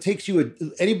 Because it takes you,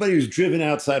 anybody who's driven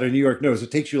outside of New York knows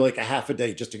it takes you like a half a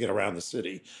day just to get around the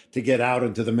city, to get out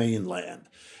into the mainland.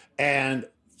 And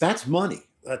that's money.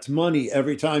 That's money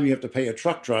every time you have to pay a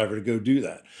truck driver to go do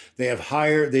that. They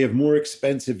have more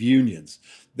expensive unions.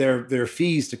 Their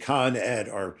fees to Con Ed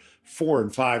are 4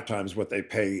 and 5 times what they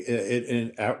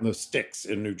pay out in the sticks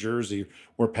in New Jersey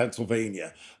or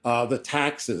Pennsylvania. The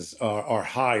taxes are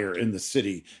higher in the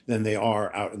city than they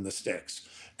are out in the sticks.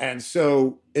 And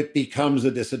so it becomes a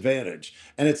disadvantage.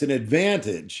 And it's an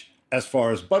advantage as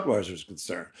far as Budweiser is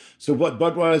concerned. So what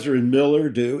Budweiser and Miller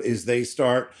do is they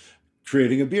start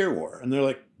creating a beer war. And they're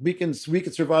like, we can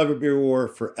survive a beer war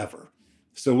forever.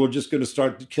 So we're just going to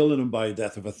start killing them by a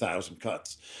death of 1,000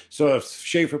 cuts. So if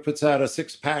Schaefer puts out a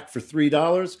 6-pack for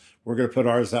 $3, we're going to put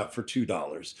ours out for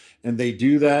 $2. And they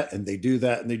do that, and they do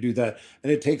that, and they do that.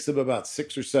 And it takes them about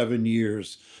 6 or 7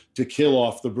 years to kill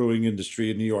off the brewing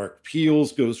industry in New York.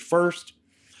 Peels goes first.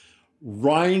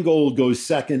 Rheingold goes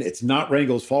second. It's not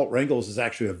Rheingold's fault. Rheingold is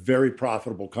actually a very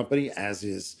profitable company, as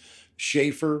is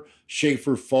Schaefer.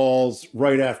 Schaefer falls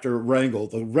right after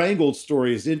Rheingold. The Rheingold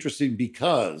story is interesting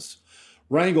because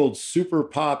Rheingold's super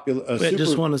popular. I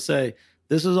just want to say,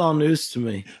 this is all news to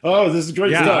me. Oh, this is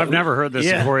great stuff. Yeah, I've never heard this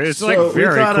before. It's so like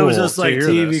very we thought cool it was just like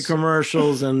TV this.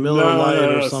 commercials and Miller Lite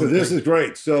or something. So this is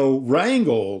great. So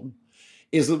Rheingold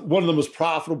is one of the most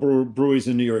profitable breweries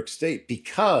in New York State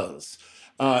because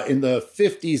in the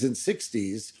 50s and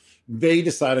 60s, they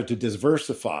decided to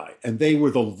diversify, and they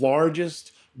were the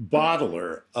largest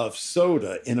bottler of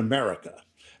soda in America.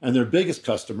 And their biggest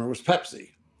customer was Pepsi.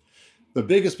 The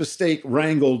biggest mistake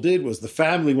Rheingold did was the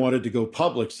family wanted to go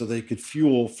public so they could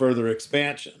fuel further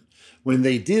expansion. When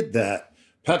they did that,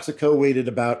 PepsiCo waited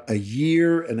about a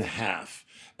year and a half,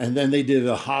 and then they did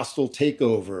a hostile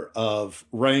takeover of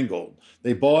Rheingold.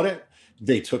 They bought it.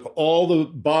 They took all the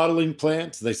bottling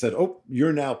plants. They said, "Oh,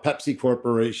 you're now Pepsi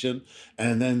Corporation,"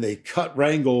 and then they cut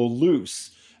Rheingold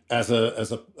loose as a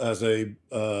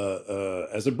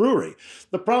brewery.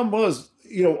 The problem was,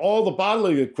 all the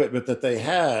bottling equipment that they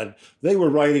had, they were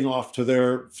writing off to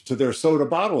their soda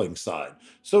bottling side.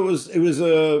 So it was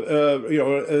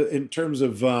in terms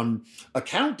of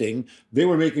accounting, they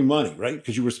were making money, right?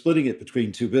 Because you were splitting it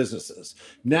between two businesses.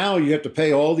 Now you have to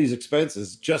pay all these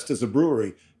expenses just as a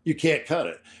brewery. You can't cut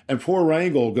it. And poor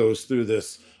Rheingold goes through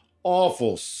this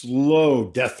awful, slow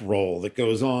death roll that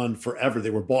goes on forever.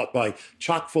 They were bought by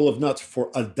Chock full of Nuts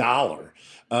for $1.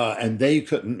 And they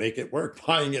couldn't make it work,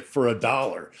 buying it for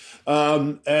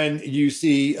 $1. And you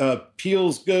see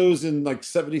Peels goes in like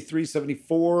 73,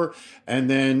 74.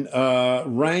 And then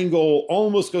Rheingold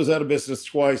almost goes out of business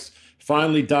twice,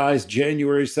 finally dies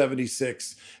January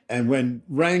 76. And when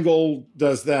Rheingold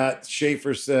does that,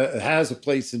 Schaefer has a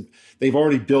place they've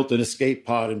already built an escape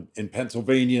pod in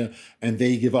Pennsylvania, and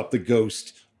they give up the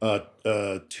ghost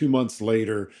 2 months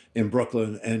later in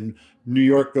Brooklyn. And New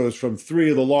York goes from 3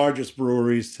 of the largest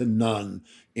breweries to none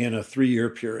in a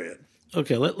 3-year period.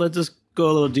 Okay, let's just go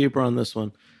a little deeper on this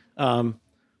one.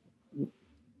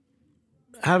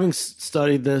 Having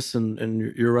studied this,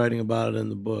 and you're writing about it in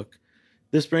the book,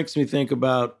 this makes me think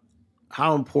about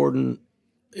how important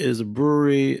is a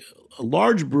brewery a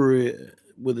large brewery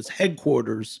with its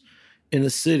headquarters in a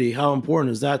city, how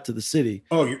important is that to the city?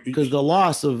 Oh, because the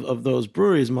loss of those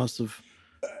breweries must have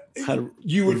had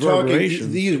you were talking,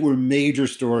 reverberations. these were major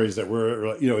stories that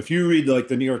were, if you read like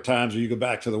the New York Times or you go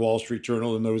back to the Wall Street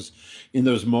Journal in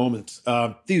those moments,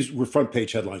 these were front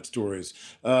page headline stories.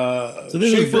 So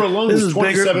this Schaefer alone this was is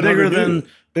 2,700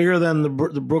 bigger than the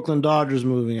Brooklyn Dodgers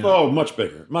moving out. Oh, much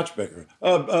bigger.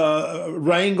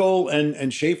 Wrangell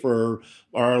and Schaefer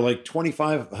are like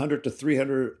 2,500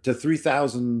 to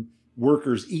 3,000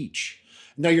 workers each.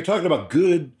 Now you're talking about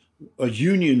good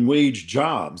union wage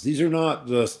jobs. These are not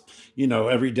just,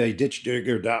 everyday ditch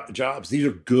digger jobs. These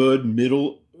are good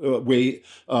middle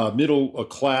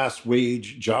class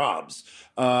wage jobs.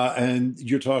 And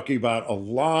you're talking about a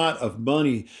lot of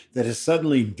money that is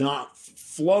suddenly not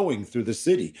flowing through the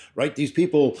city, right? These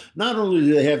people, not only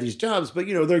do they have these jobs, but,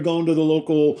 they're going to the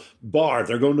local bar,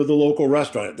 they're going to the local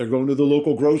restaurant, they're going to the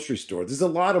local grocery store. There's a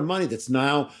lot of money that's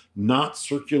now not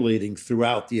circulating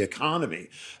throughout the economy.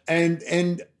 And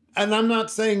I'm not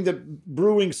saying that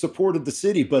brewing supported the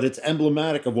city, but it's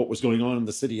emblematic of what was going on in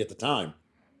the city at the time.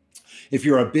 If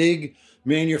you're a big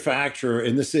manufacturer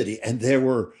in the city, and there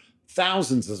were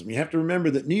thousands of them, you have to remember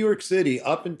that New York City,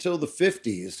 up until the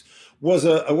 50s, was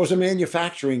a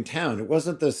manufacturing town. It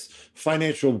wasn't this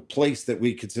financial place that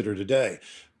we consider today.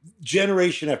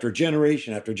 Generation after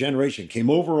generation after generation came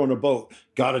over on a boat,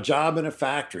 got a job in a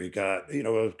factory, got,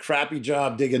 a crappy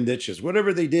job digging ditches,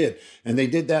 whatever they did. And they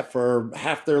did that for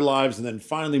half their lives and then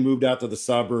finally moved out to the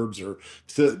suburbs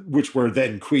which were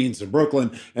then Queens and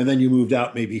Brooklyn. And then you moved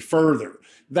out maybe further.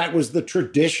 That was the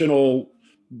traditional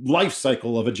life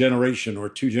cycle of a generation or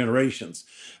two generations.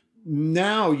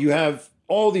 Now you have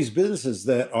all these businesses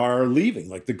that are leaving,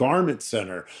 like the Garment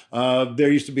Center.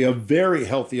 There used to be a very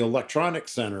healthy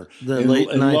electronics center. The late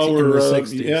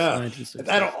 1960s. Yeah, 1960s.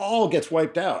 That all gets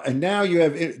wiped out. And now you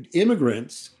have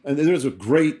immigrants, and there's a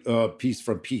great piece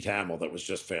from Pete Hamill that was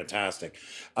just fantastic.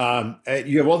 And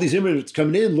you have all these immigrants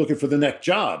coming in looking for the next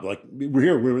job. Like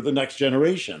we're the next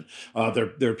generation.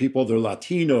 They're people, they're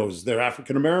Latinos, they're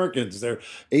African Americans, they're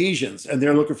Asians, and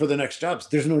they're looking for the next jobs.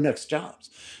 There's no next jobs.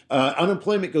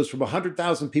 Unemployment goes from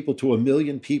 100,000 people to 1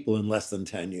 million people in less than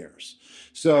 10 years.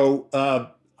 So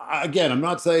again, I'm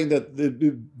not saying that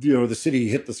the city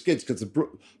hit the skids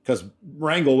because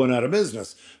Wrangell went out of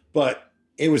business, but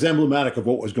it was emblematic of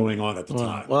what was going on at the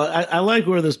time. Well, I like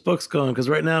where this book's going, because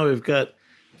right now we've got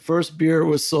first beer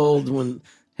was sold when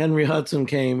Henry Hudson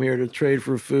came here to trade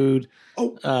for food.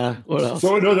 Oh, what else?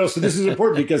 So this is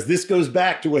important because this goes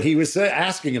back to what he was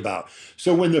asking about.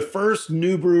 So when the first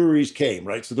new breweries came,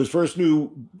 right? So the first new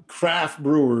craft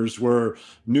brewers were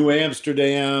New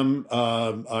Amsterdam.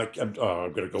 I'm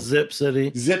going to go Zip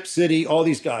City, all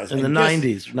these guys in the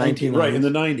 90s, 1990s. Right, in the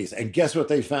 90s. And guess what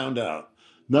they found out?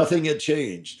 Nothing had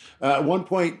changed. At one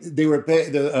point, they were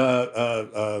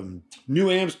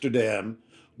New Amsterdam.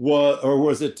 What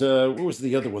was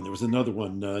the other one? There was another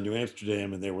one, New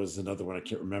Amsterdam, and there was another one I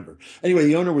can't remember. Anyway,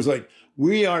 the owner was like,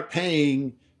 "We are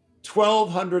paying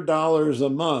 $1,200 a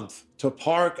month to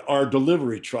park our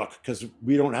delivery truck because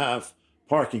we don't have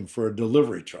parking for a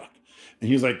delivery truck." And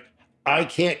he was like, "I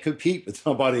can't compete with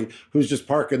somebody who's just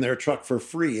parking their truck for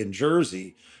free in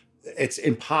Jersey. It's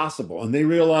impossible." And they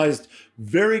realized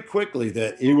very quickly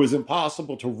that it was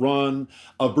impossible to run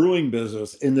a brewing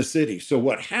business in the city. So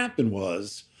what happened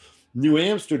was New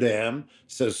Amsterdam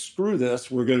says, screw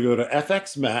this. We're going to go to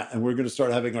FX Matt and we're going to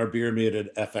start having our beer made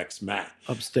at FX Matt.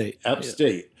 Upstate.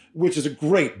 Yeah. Which is a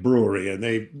great brewery. And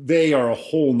they are a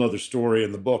whole nother story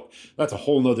in the book. That's a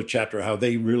whole nother chapter, how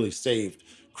they really saved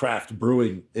craft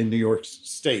brewing in New York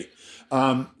State.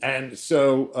 And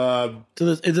so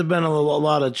it's been a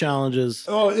lot of challenges.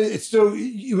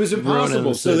 It was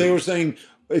impossible. So they were saying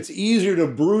it's easier to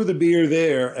brew the beer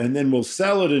there, and then we'll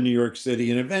sell it in New York City.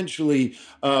 And eventually,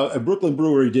 a Brooklyn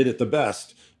brewery did it the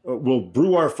best. We'll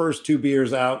brew our first two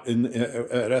beers out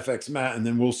at FX Matt, and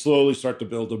then we'll slowly start to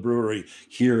build a brewery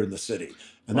here in the city.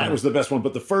 And that was the best one.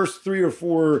 But the first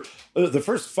the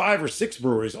first 5 or 6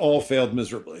 breweries all failed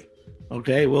miserably.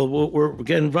 Okay, well, we're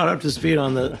getting brought up to speed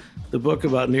on the book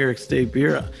about New York State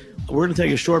beer. We're going to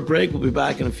take a short break. We'll be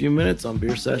back in a few minutes on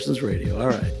Beer Sessions Radio. All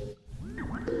right.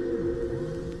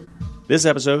 This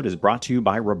episode is brought to you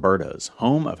by Roberta's,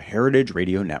 home of Heritage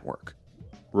Radio Network.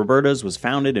 Roberta's was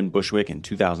founded in Bushwick in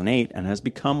 2008 and has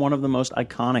become one of the most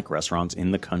iconic restaurants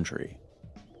in the country.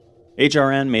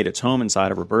 HRN made its home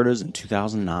inside of Roberta's in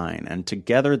 2009, and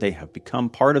together they have become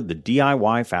part of the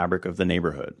DIY fabric of the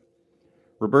neighborhood.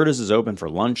 Roberta's is open for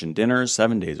lunch and dinners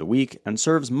 7 days a week and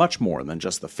serves much more than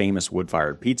just the famous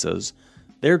wood-fired pizzas.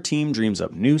 Their team dreams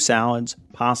up new salads,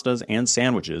 pastas, and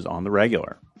sandwiches on the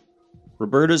regular.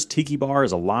 Roberta's Tiki Bar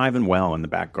is alive and well in the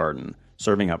back garden,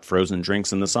 serving up frozen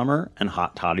drinks in the summer and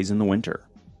hot toddies in the winter.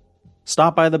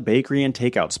 Stop by the bakery and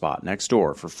takeout spot next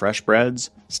door for fresh breads,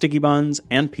 sticky buns,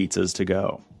 and pizzas to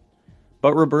go.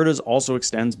 But Roberta's also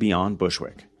extends beyond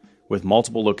Bushwick, with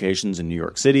multiple locations in New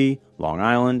York City, Long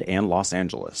Island, and Los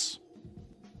Angeles.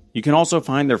 You can also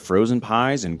find their frozen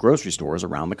pies in grocery stores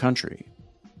around the country.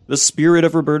 The spirit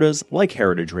of Roberta's, like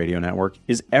Heritage Radio Network,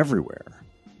 is everywhere.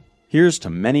 Here's to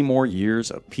many more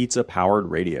years of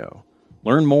pizza-powered radio.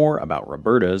 Learn more about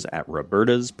Roberta's at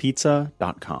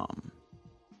robertaspizza.com.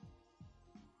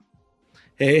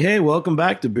 Hey, welcome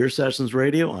back to Beer Sessions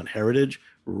Radio on Heritage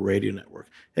Radio Network.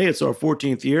 Hey, it's our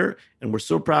 14th year, and we're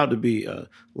so proud to be a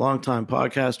longtime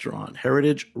podcaster on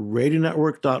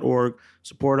heritageradionetwork.org.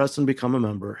 Support us and become a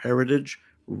member,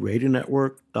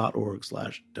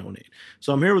 heritageradionetwork.org/donate.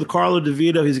 So I'm here with Carlo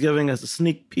DeVito. He's giving us a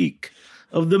sneak peek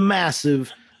of the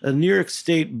massive New York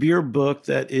State beer book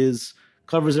that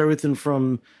covers everything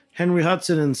from Henry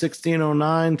Hudson in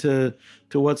 1609 to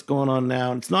what's going on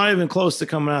now. And it's not even close to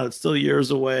coming out. It's still years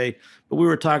away. But we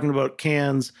were talking about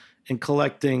cans and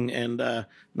collecting, and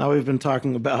now we've been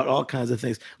talking about all kinds of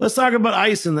things. Let's talk about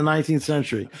ice in the 19th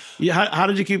century. How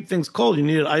did you keep things cold? You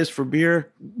needed ice for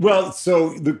beer? Well,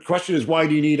 so the question is, why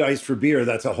do you need ice for beer?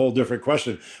 That's a whole different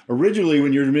question. Originally,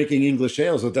 when you're making English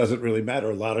ales, it doesn't really matter.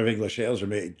 A lot of English ales are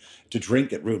made to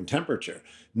drink at room temperature.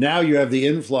 Now you have the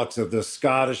influx of the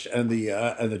Scottish and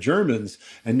the Germans,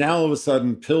 and now all of a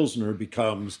sudden Pilsner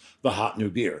becomes the hot new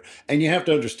beer. And you have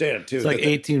to understand too, it's like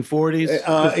 1840s,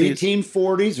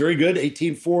 1840s, very good,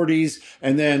 1840s,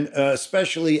 and then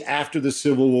especially after the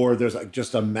Civil War, there's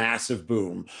just a massive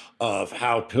boom of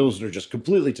how Pilsner just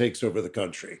completely takes over the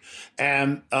country,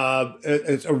 and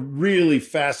it's a really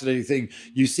fascinating thing.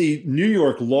 You see, New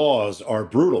York laws are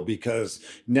brutal because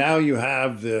now you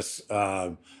have this.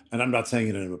 And I'm not saying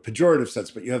it in a pejorative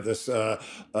sense, but you have this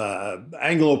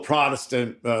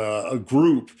Anglo-Protestant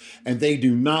group, and they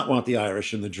do not want the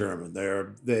Irish and the German.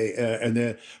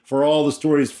 For all the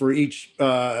stories for each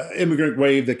immigrant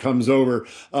wave that comes over,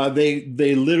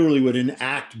 they literally would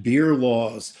enact beer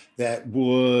laws that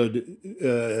would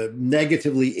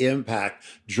negatively impact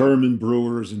German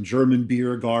brewers and German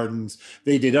beer gardens.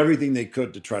 They did everything they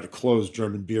could to try to close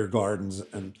German beer gardens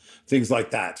and things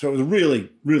like that. So it was really,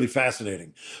 really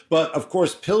fascinating. But of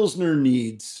course, Pilsner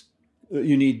you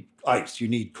need ice, you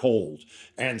need cold.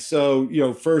 And so,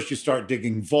 first you start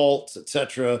digging vaults,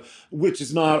 etc., which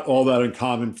is not all that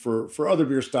uncommon for other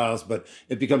beer styles, but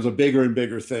it becomes a bigger and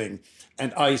bigger thing.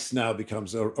 And ice now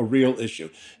becomes a real issue.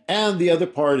 And the other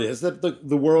part is that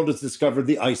the world has discovered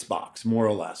the ice box, more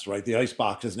or less, right? The ice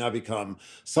box has now become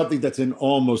something that's in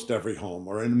almost every home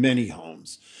or in many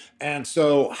homes. And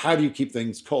so how do you keep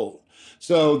things cold?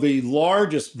 So the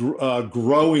largest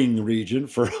growing region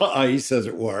for ice, as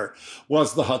it were,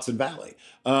 was the Hudson Valley.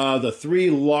 The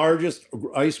three largest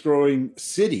ice growing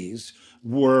cities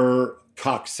were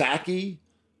Coxsackie,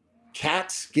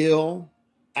 Catskill,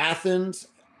 Athens,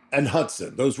 and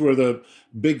Hudson. Those were the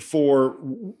big four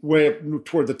way up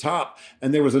toward the top.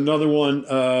 And there was another one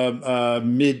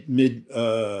mid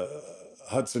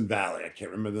Hudson Valley. I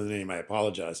can't remember the name. I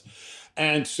apologize.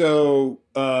 And so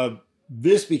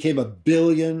this became $1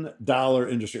 billion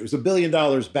industry. It was $1 billion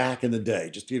back in the day,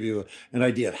 just to give you an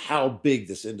idea of how big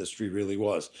this industry really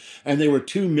was. And there were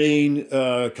two main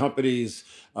companies,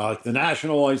 the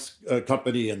National Ice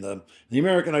Company and the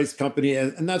American Ice Company.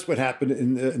 And that's what happened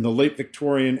in the late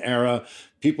Victorian era.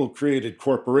 People created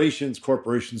corporations.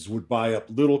 Corporations would buy up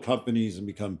little companies and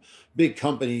become big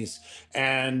companies.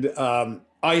 And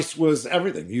ice was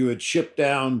everything. You would ship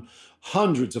down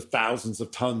hundreds of thousands of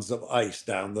tons of ice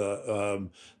down the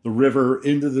river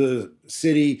into the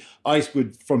city. Ice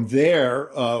would, from there,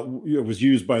 it was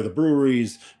used by the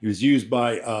breweries. It was used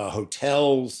by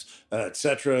hotels,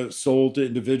 etc., sold to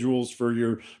individuals for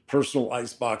your personal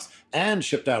ice box, and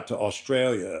shipped out to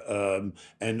Australia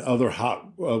and other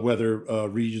hot weather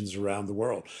regions around the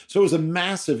world. So it was a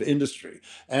massive industry.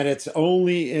 And it's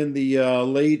only in the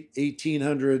late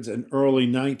 1800s and early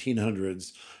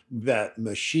 1900s that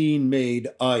machine-made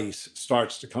ice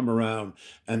starts to come around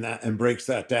and breaks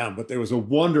that down. But there was a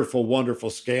wonderful, wonderful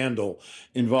scandal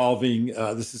involving,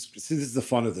 this is the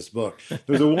fun of this book. There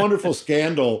was a wonderful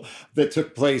scandal that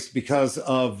took place because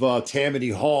of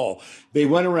Tammany Hall. They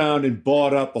went around and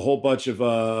bought up a whole bunch of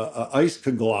ice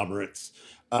conglomerates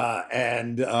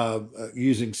and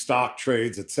using stock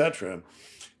trades, etc.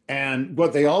 And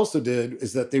what they also did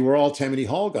is that they were all Tammany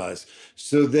Hall guys.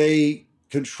 So they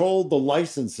controlled the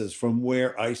licenses from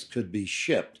where ice could be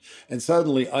shipped. And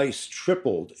suddenly ice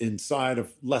tripled inside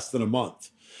of less than a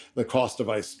month. the cost of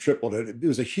ice tripled. It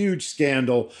was a huge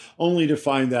scandal, only to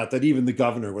find out that even the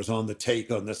governor was on the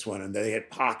take on this one, and they had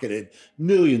pocketed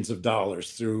millions of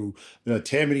dollars through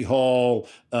Tammany Hall,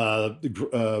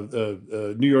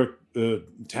 New York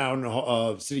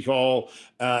City Hall,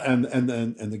 and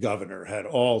the governor had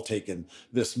all taken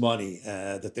this money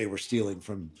that they were stealing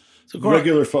from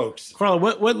regular folks. Carl,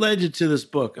 what led you to this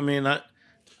book? I mean, I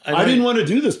didn't want to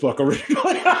do this book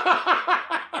originally.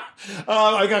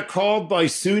 I got called by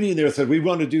SUNY, and they said, we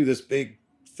want to do this big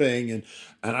thing. And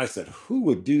I said, who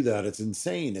would do that? It's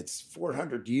insane. It's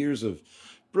 400 years of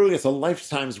brewing. It's a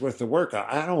lifetime's worth of work.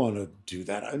 I don't want to do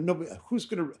that. Who's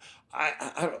going to,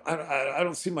 I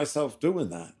don't see myself doing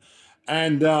that.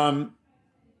 And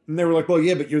they were like, well,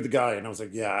 yeah, but you're the guy. And I was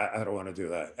like, yeah, I don't want to do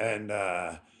that.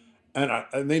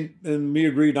 And we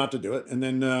agreed not to do it. And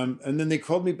then they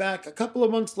called me back a couple of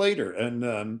months later,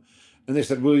 and they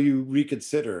said, will you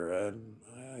reconsider? And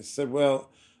I said, well,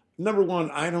 number one,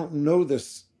 I don't know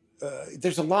this.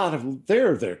 There's a lot of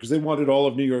there because they wanted all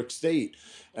of New York State.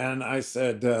 And I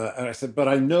said, but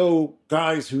I know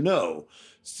guys who know.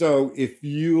 So if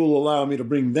you'll allow me to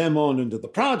bring them on into the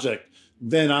project,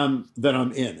 then I'm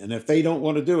in. And if they don't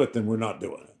want to do it, then we're not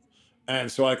doing it.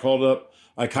 And so I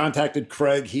contacted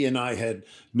Craig. He and I had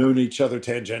known each other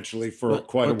tangentially for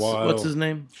quite a while. What's his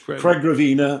name? Craig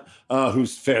Gravina,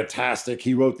 who's fantastic.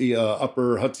 He wrote the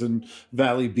Upper Hudson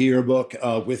Valley Beer book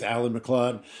with Alan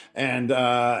McLeod.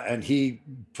 And he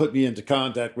put me into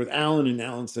contact with Alan, and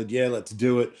Alan said, yeah, let's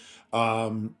do it.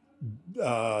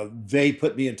 They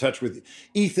put me in touch with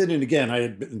Ethan, and again, I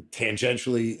had been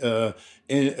tangentially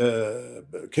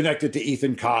connected to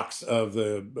Ethan Cox of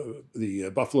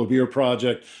the Buffalo Beer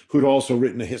Project, who'd also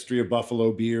written a history of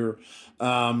Buffalo beer,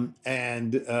 and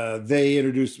they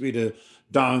introduced me to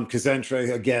Don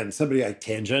Kazentre, again, somebody I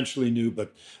tangentially knew,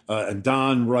 but and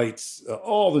Don writes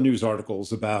all the news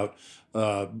articles about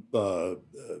the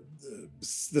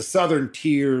southern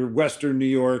tier, Western New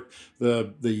York,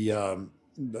 the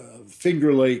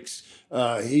Finger Lakes.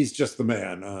 He's just the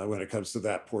man when it comes to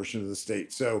that portion of the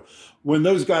state. So when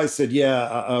those guys said,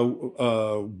 yeah,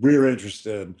 we're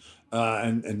interested,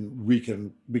 and we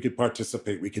could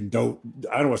participate, we can I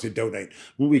don't want to say donate,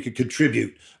 we could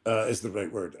contribute is the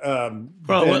right word.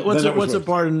 What's a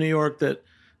part of New York that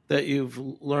you've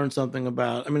learned something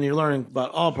about? I mean, you're learning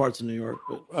about all parts of New York,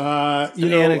 but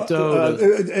anecdote.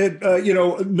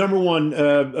 Number one,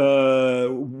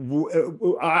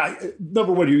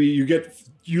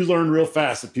 you learn real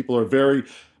fast that people are very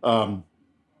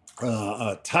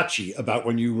touchy about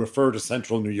when you refer to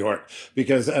Central New York,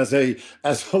 because as a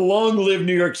long-lived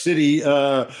New York City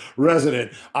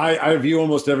resident, I view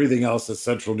almost everything else as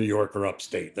Central New York or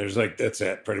upstate. That's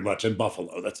it pretty much. And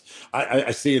Buffalo,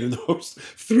 I see it in those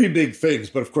three big things.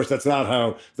 But of course, that's not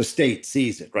how the state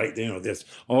sees it, right? There's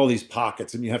all these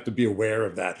pockets, and you have to be aware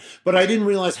of that. But I didn't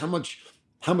realize how much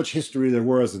history there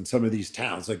was in some of these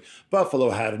towns. Like Buffalo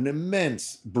had an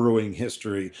immense brewing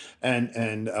history, and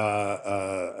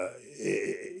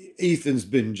Ethan's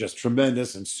been just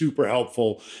tremendous and super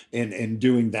helpful in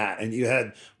doing that. And you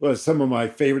had some of my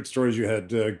favorite stories. You had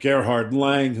Gerhard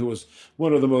Lang, who was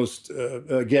one of the most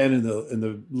again in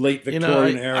the late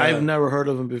Victorian era. I've never heard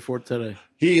of him before today.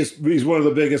 He's one of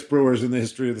the biggest brewers in the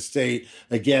history of the state.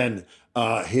 Again,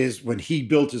 when he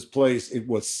built his place, it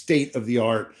was state of the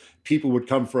art. People would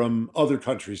come from other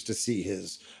countries to see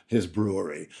his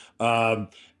brewery.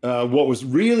 What was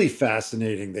really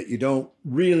fascinating that you don't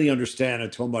really understand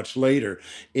until much later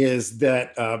is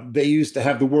that they used to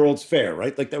have the World's Fair,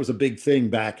 right? Like that was a big thing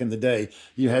back in the day.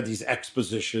 You had these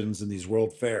expositions and these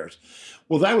world fairs.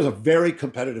 Well, that was a very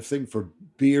competitive thing for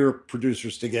beer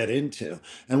producers to get into.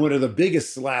 And one of the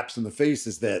biggest slaps in the face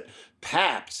is that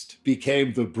Pabst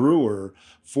became the brewer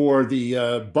for the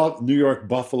New York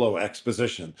Buffalo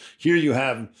Exposition. Here you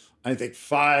have, I think,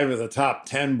 5 of the top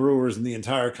 10 brewers in the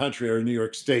entire country are in New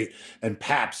York State, and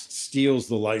Pabst steals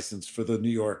the license for the New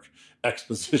York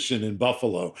Exposition in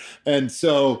Buffalo. And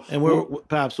so... And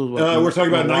Pabst was what? We're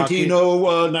talking about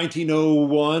 1901,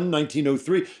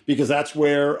 1903, because that's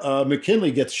where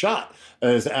McKinley gets shot,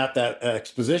 is at that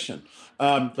exposition.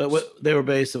 They were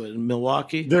based in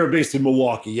Milwaukee? They were based in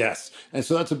Milwaukee, yes. And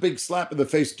so that's a big slap in the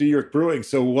face to New York brewing.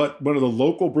 So what one of the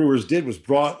local brewers did was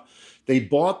they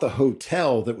bought the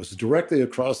hotel that was directly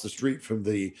across the street from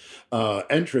the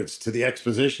entrance to the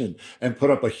exposition and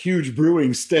put up a huge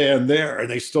brewing stand there. And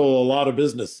they stole a lot of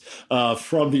business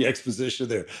from the exposition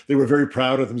there. They were very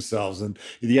proud of themselves. And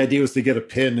the idea was to get a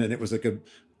pin, and it was like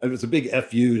it was a big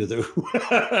FU to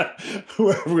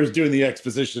whoever was doing the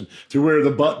exposition to wear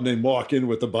the button and walk in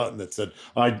with the button that said,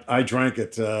 I drank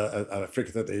it. I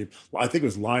forget that I think it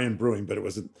was Lion Brewing, but it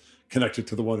wasn't connected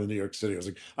to the one in New York City. I was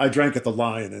like, I drank at the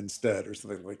Lion instead, or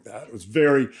something like that. It was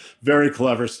very, very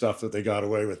clever stuff that they got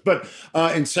away with. But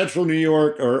in central New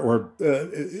York, or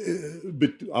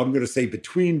I'm going to say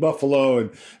between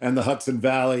Buffalo and the Hudson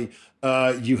Valley,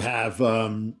 you have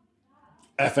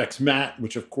FX Matt,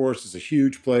 which of course is a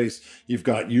huge place. You've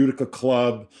got Utica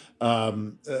Club.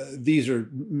 These are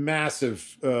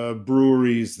massive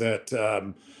breweries that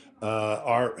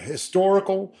are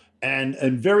historical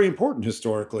and very important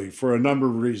historically for a number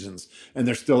of reasons. And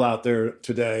they're still out there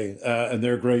today, and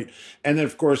they're great. And then,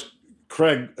 of course,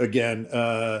 Craig, again,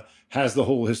 has the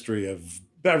whole history of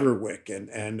Beverwyck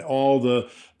and all the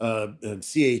and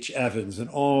C.H. Evans and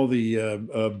all the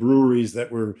breweries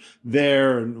that were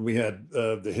there. And we had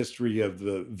the history of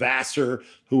the Vassar,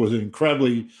 who was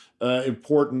incredibly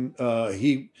important.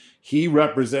 He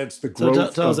represents the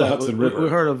growth of the Hudson River. We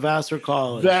heard of Vassar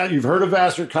College. You've heard of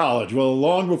Vassar College. Well,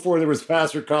 long before there was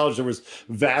Vassar College, there was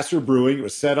Vassar Brewing. It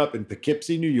was set up in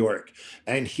Poughkeepsie, New York.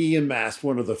 And he amassed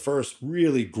one of the first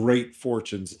really great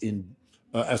fortunes in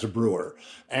as a brewer.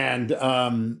 And you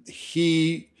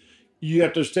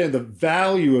have to understand the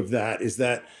value of that is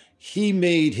that he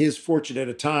made his fortune at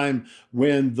a time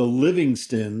when the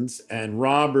Livingstons and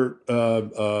Robert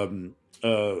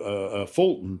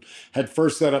Fulton had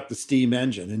first set up the steam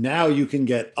engine. And now you can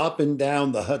get up and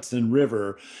down the Hudson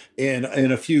River in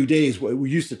a few days. What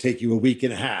used to take you a week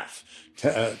and a half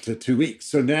to 2 weeks.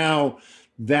 So now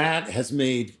that has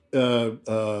made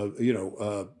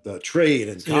trade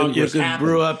and Congress you can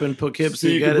brew up in Poughkeepsie, so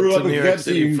you get can brew it up to in New York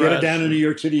Poughkeepsie, City you can fresh. get it down to New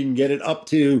York City, you can get it up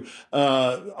to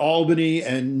Albany,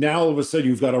 and now all of a sudden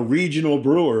you've got a regional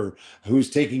brewer who's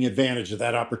taking advantage of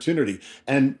that opportunity,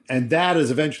 and that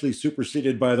is eventually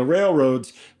superseded by the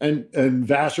railroads, and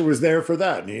Vassar was there for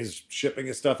that, and he's shipping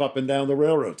his stuff up and down the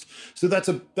railroads. So that's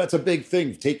a big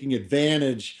thing, taking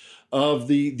advantage of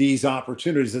these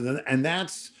opportunities, and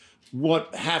that's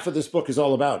what half of this book is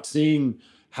all about, seeing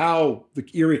how the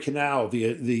Erie Canal,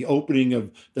 the opening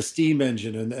of the steam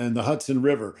engine and the Hudson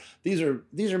River, these are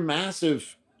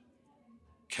massive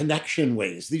connection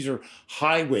ways. These are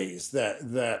highways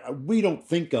that we don't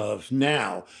think of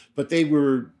now, but they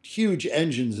were huge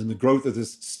engines in the growth of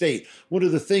this state. One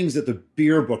of the things that the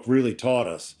beer book really taught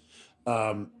us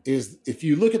is if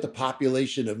you look at the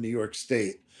population of New York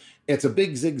State, it's a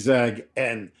big zigzag,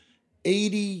 and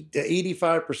 80 to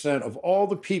 85% of all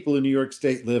the people in New York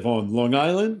State live on Long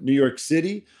Island, New York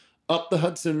City, up the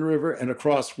Hudson River, and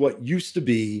across what used to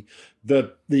be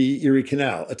the Erie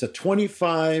Canal. It's a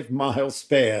 25-mile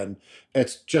span.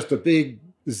 It's just a big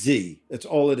Z. It's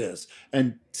all it is.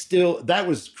 And still, that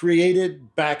was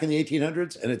created back in the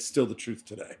 1800s, and it's still the truth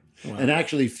today. Wow. And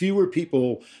actually, fewer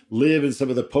people live in some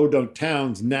of the podunk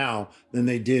towns now than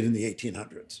they did in the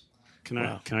 1800s. Can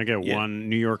I get one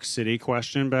New York City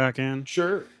question back in?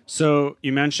 Sure. So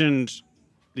you mentioned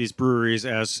these breweries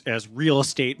as real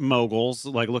estate moguls,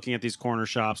 like looking at these corner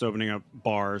shops, opening up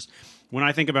bars. When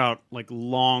I think about like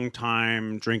long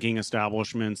time drinking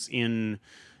establishments in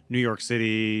New York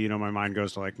City, my mind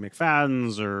goes to like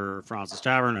McFadden's or Francis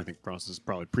Tavern. I think Francis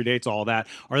probably predates all that.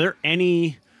 Are there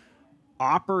any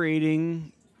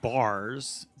operating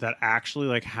bars that actually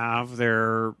like have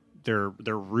their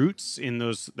roots in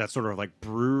that sort of like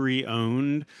brewery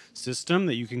owned system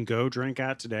that you can go drink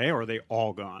at today, or are they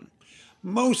all gone?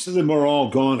 Most of them are all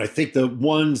gone. I think the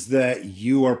ones that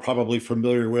you are probably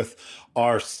familiar with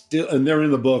are still, and they're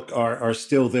in the book, are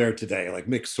still there today, like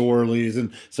McSorley's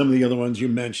and some of the other ones you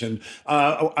mentioned.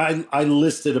 I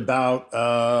listed about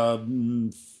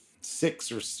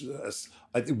six or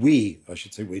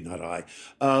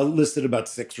listed about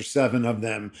 6 or 7 of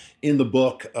them in the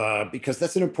book because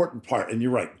that's an important part. And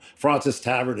you're right, Francis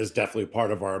Tavern is definitely a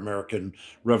part of our American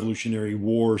Revolutionary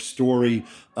War story.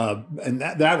 And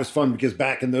that was fun because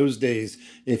back in those days,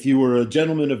 if you were a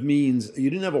gentleman of means, you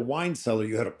didn't have a wine cellar,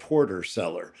 you had a porter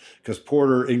cellar, because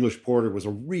English porter was a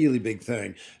really big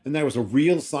thing. And that was a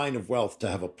real sign of wealth to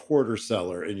have a porter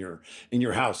cellar in your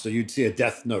house. So you'd see a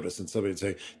death notice and somebody would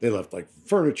say they left like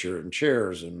furniture and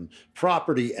chairs and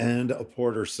property and a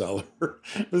porter cellar.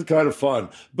 It was kind of fun.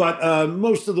 But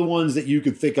most of the ones that you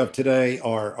could think of today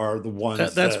are the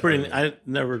ones that's pretty. I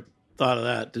never thought of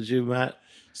that. Did you, Matt?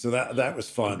 So that was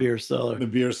fun. The beer cellar. The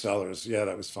beer cellars. Yeah,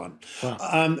 that was fun.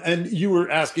 Wow. And you were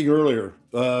asking earlier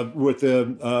with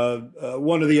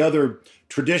one of the other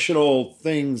traditional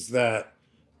things that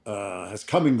has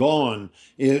come and gone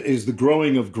is the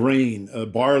growing of grain,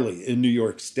 barley in New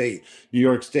York State. New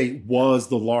York State was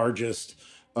the largest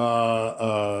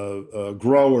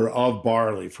grower of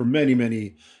barley for many,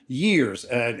 many years.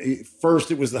 And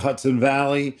first it was the Hudson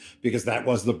Valley, because that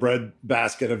was the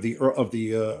breadbasket of the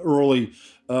early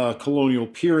colonial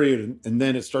period. And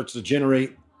then it starts to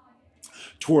generate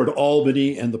toward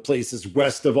Albany and the places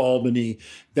west of Albany.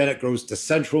 Then it goes to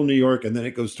central New York, and then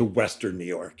it goes to western New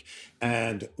York.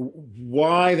 And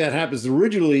why that happens,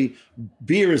 originally,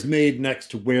 beer is made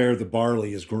next to where the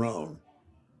barley is grown.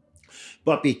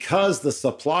 But because the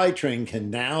supply chain can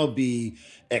now be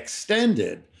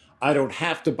extended, I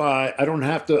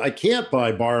can't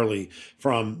buy barley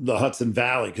from the Hudson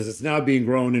Valley because it's now being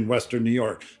grown in western New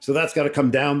York. So that's got to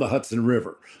come down the Hudson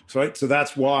River. So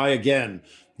that's why, again,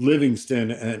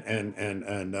 Livingston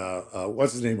and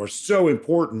what's his name are so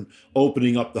important,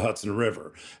 opening up the Hudson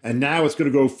River. And now it's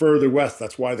going to go further west.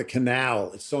 That's why the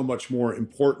canal is so much more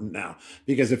important now.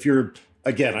 Because if you're,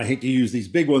 again, I hate to use these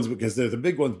big ones because they're the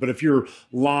big ones, but if you're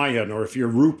Lyon, or if you're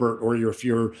Rupert, or if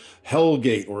you're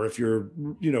Hellgate, or if you're,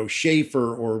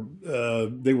 Schaefer, or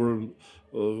they were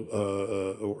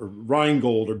or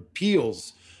Rheingold or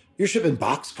Peels, you're shipping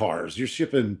boxcars. You're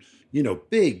shipping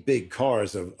big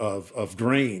cars of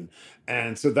grain.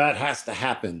 And so that has to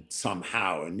happen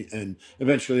somehow. And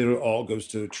eventually it all goes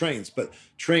to trains. But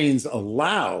trains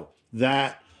allow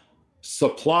that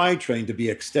supply train to be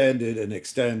extended and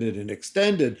extended and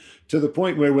extended to the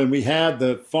point where when we had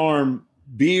the Farm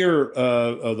Brewery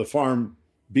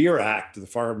Act,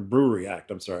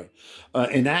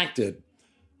 enacted,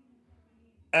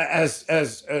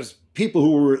 as people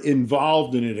who were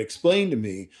involved in it explained to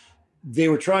me, they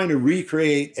were trying to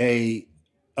recreate a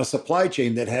supply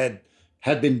chain that had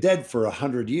been dead for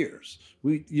 100 years.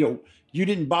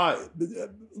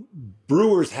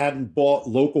 Brewers hadn't bought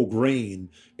local grain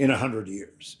in 100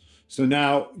 years. So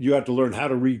now you have to learn how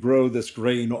to regrow this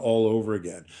grain all over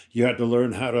again. You have to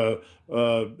learn how to,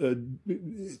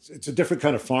 it's a different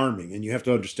kind of farming, and you have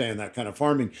to understand that kind of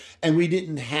farming. And we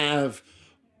didn't have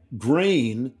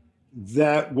grain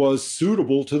that was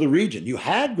suitable to the region. You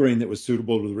had grain that was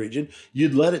suitable to the region. You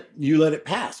let it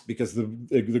pass because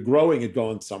the growing had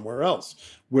gone somewhere else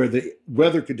where the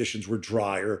weather conditions were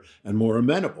drier and more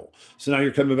amenable. So now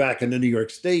you're coming back into New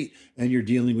York State and you're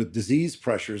dealing with disease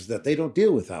pressures that they don't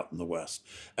deal with out in the West.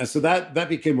 And so that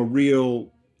became a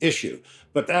real issue.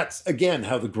 But that's, again,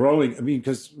 how the growing,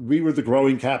 because we were the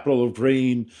growing capital of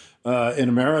grain in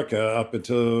America up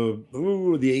until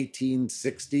the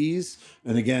 1860s.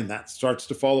 And again, that starts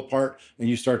to fall apart, and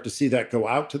you start to see that go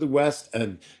out to the West,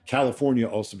 and California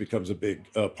also becomes a big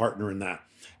partner in that.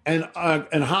 And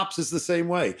hops is the same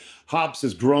way. Hops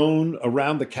is grown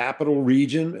around the capital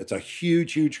region. It's a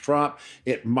huge, huge crop.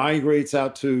 It migrates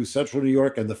out to central New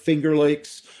York and the Finger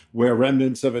Lakes, where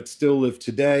remnants of it still live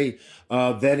today.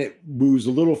 Then it moves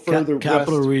a little further west.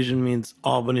 Capital region means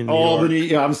Albany, New York. Albany,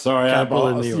 yeah, I'm sorry. Capital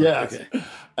in New York. Yes. Okay.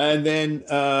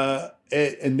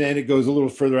 And then it goes a little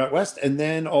further out west, and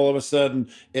then all of a sudden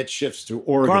it shifts to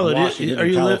Oregon, Carlo, Washington, are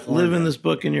you California. living this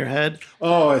book in your head?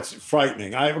 Oh, it's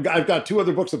frightening. I've got 2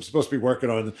 other books I'm supposed to be working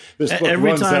on. This book Every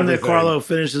runs time everything. that Carlo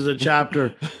finishes a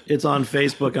chapter, it's on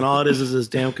Facebook, and all it is his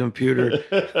damn computer.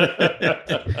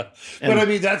 But I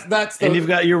mean, that's the. And you've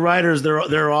got your writers;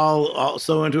 they're all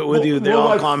so into it with you. They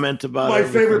all comment about it. My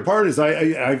favorite part is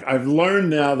I've learned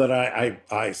now that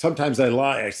I sometimes I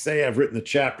lie. I say I've written the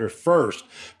chapter first,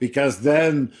 because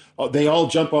then they all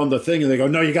jump on the thing and they go,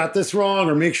 no, you got this wrong,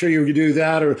 or make sure you do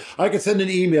that. Or I could send an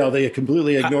email. They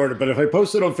completely ignored it. But if I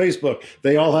post it on Facebook,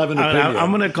 they all have an opinion. I'm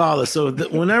going to call this. So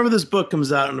whenever this book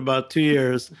comes out in about 2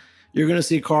 years, you're going to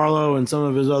see Carlo and some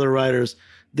of his other writers.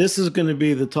 This is going to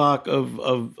be the talk of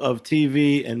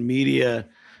TV and media,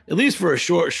 at least for a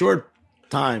short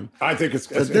time. I think it's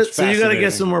so you got to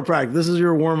get some more practice. This is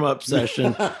your warm-up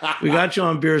session. We got you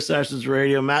on Beer Sessions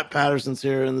Radio. Matt Patterson's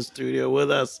here in the studio with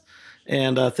us.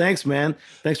 And thanks, man.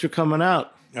 Thanks for coming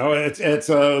out. Oh, it's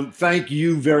thank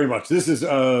you very much. This is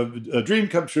a dream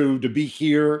come true to be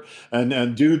here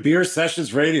and do Beer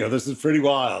Sessions Radio. This is pretty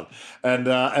wild, and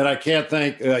I can't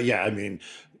thank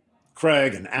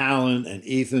Craig and Alan and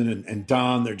Ethan and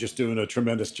Don. They're just doing a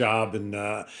tremendous job, and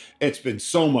it's been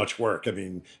so much work. I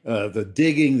mean, the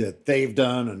digging that they've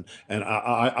done, and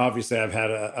I obviously I've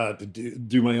had to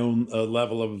do my own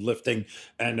level of lifting,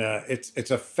 and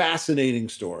it's a fascinating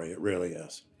story. It really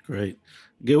is. Great.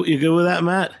 You good with that,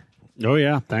 Matt? Oh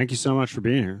yeah, thank you so much for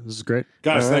being here. This is great,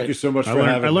 guys. Thank you so much for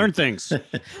having me. I learned things.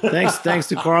 Thanks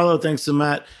to Carlo. Thanks to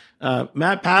Matt.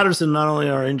 Matt Patterson, not only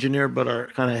our engineer but our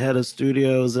kind of head of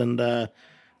studios, and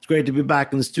it's great to be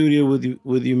back in the studio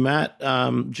with you, Matt.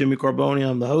 Jimmy Carboni,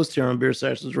 I'm the host here on Beer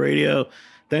Sessions Radio.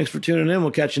 Thanks for tuning in.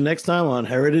 We'll catch you next time on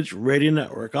Heritage Radio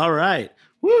Network. All right,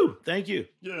 woo! Thank you.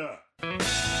 Yeah.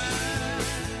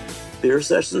 Beer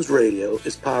Sessions Radio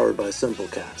is powered by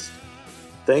Simplecast.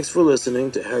 Thanks for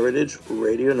listening to Heritage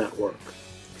Radio Network.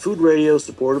 Food radio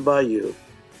supported by you.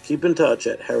 Keep in touch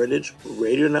at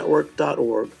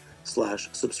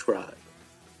heritageradionetwork.org/subscribe.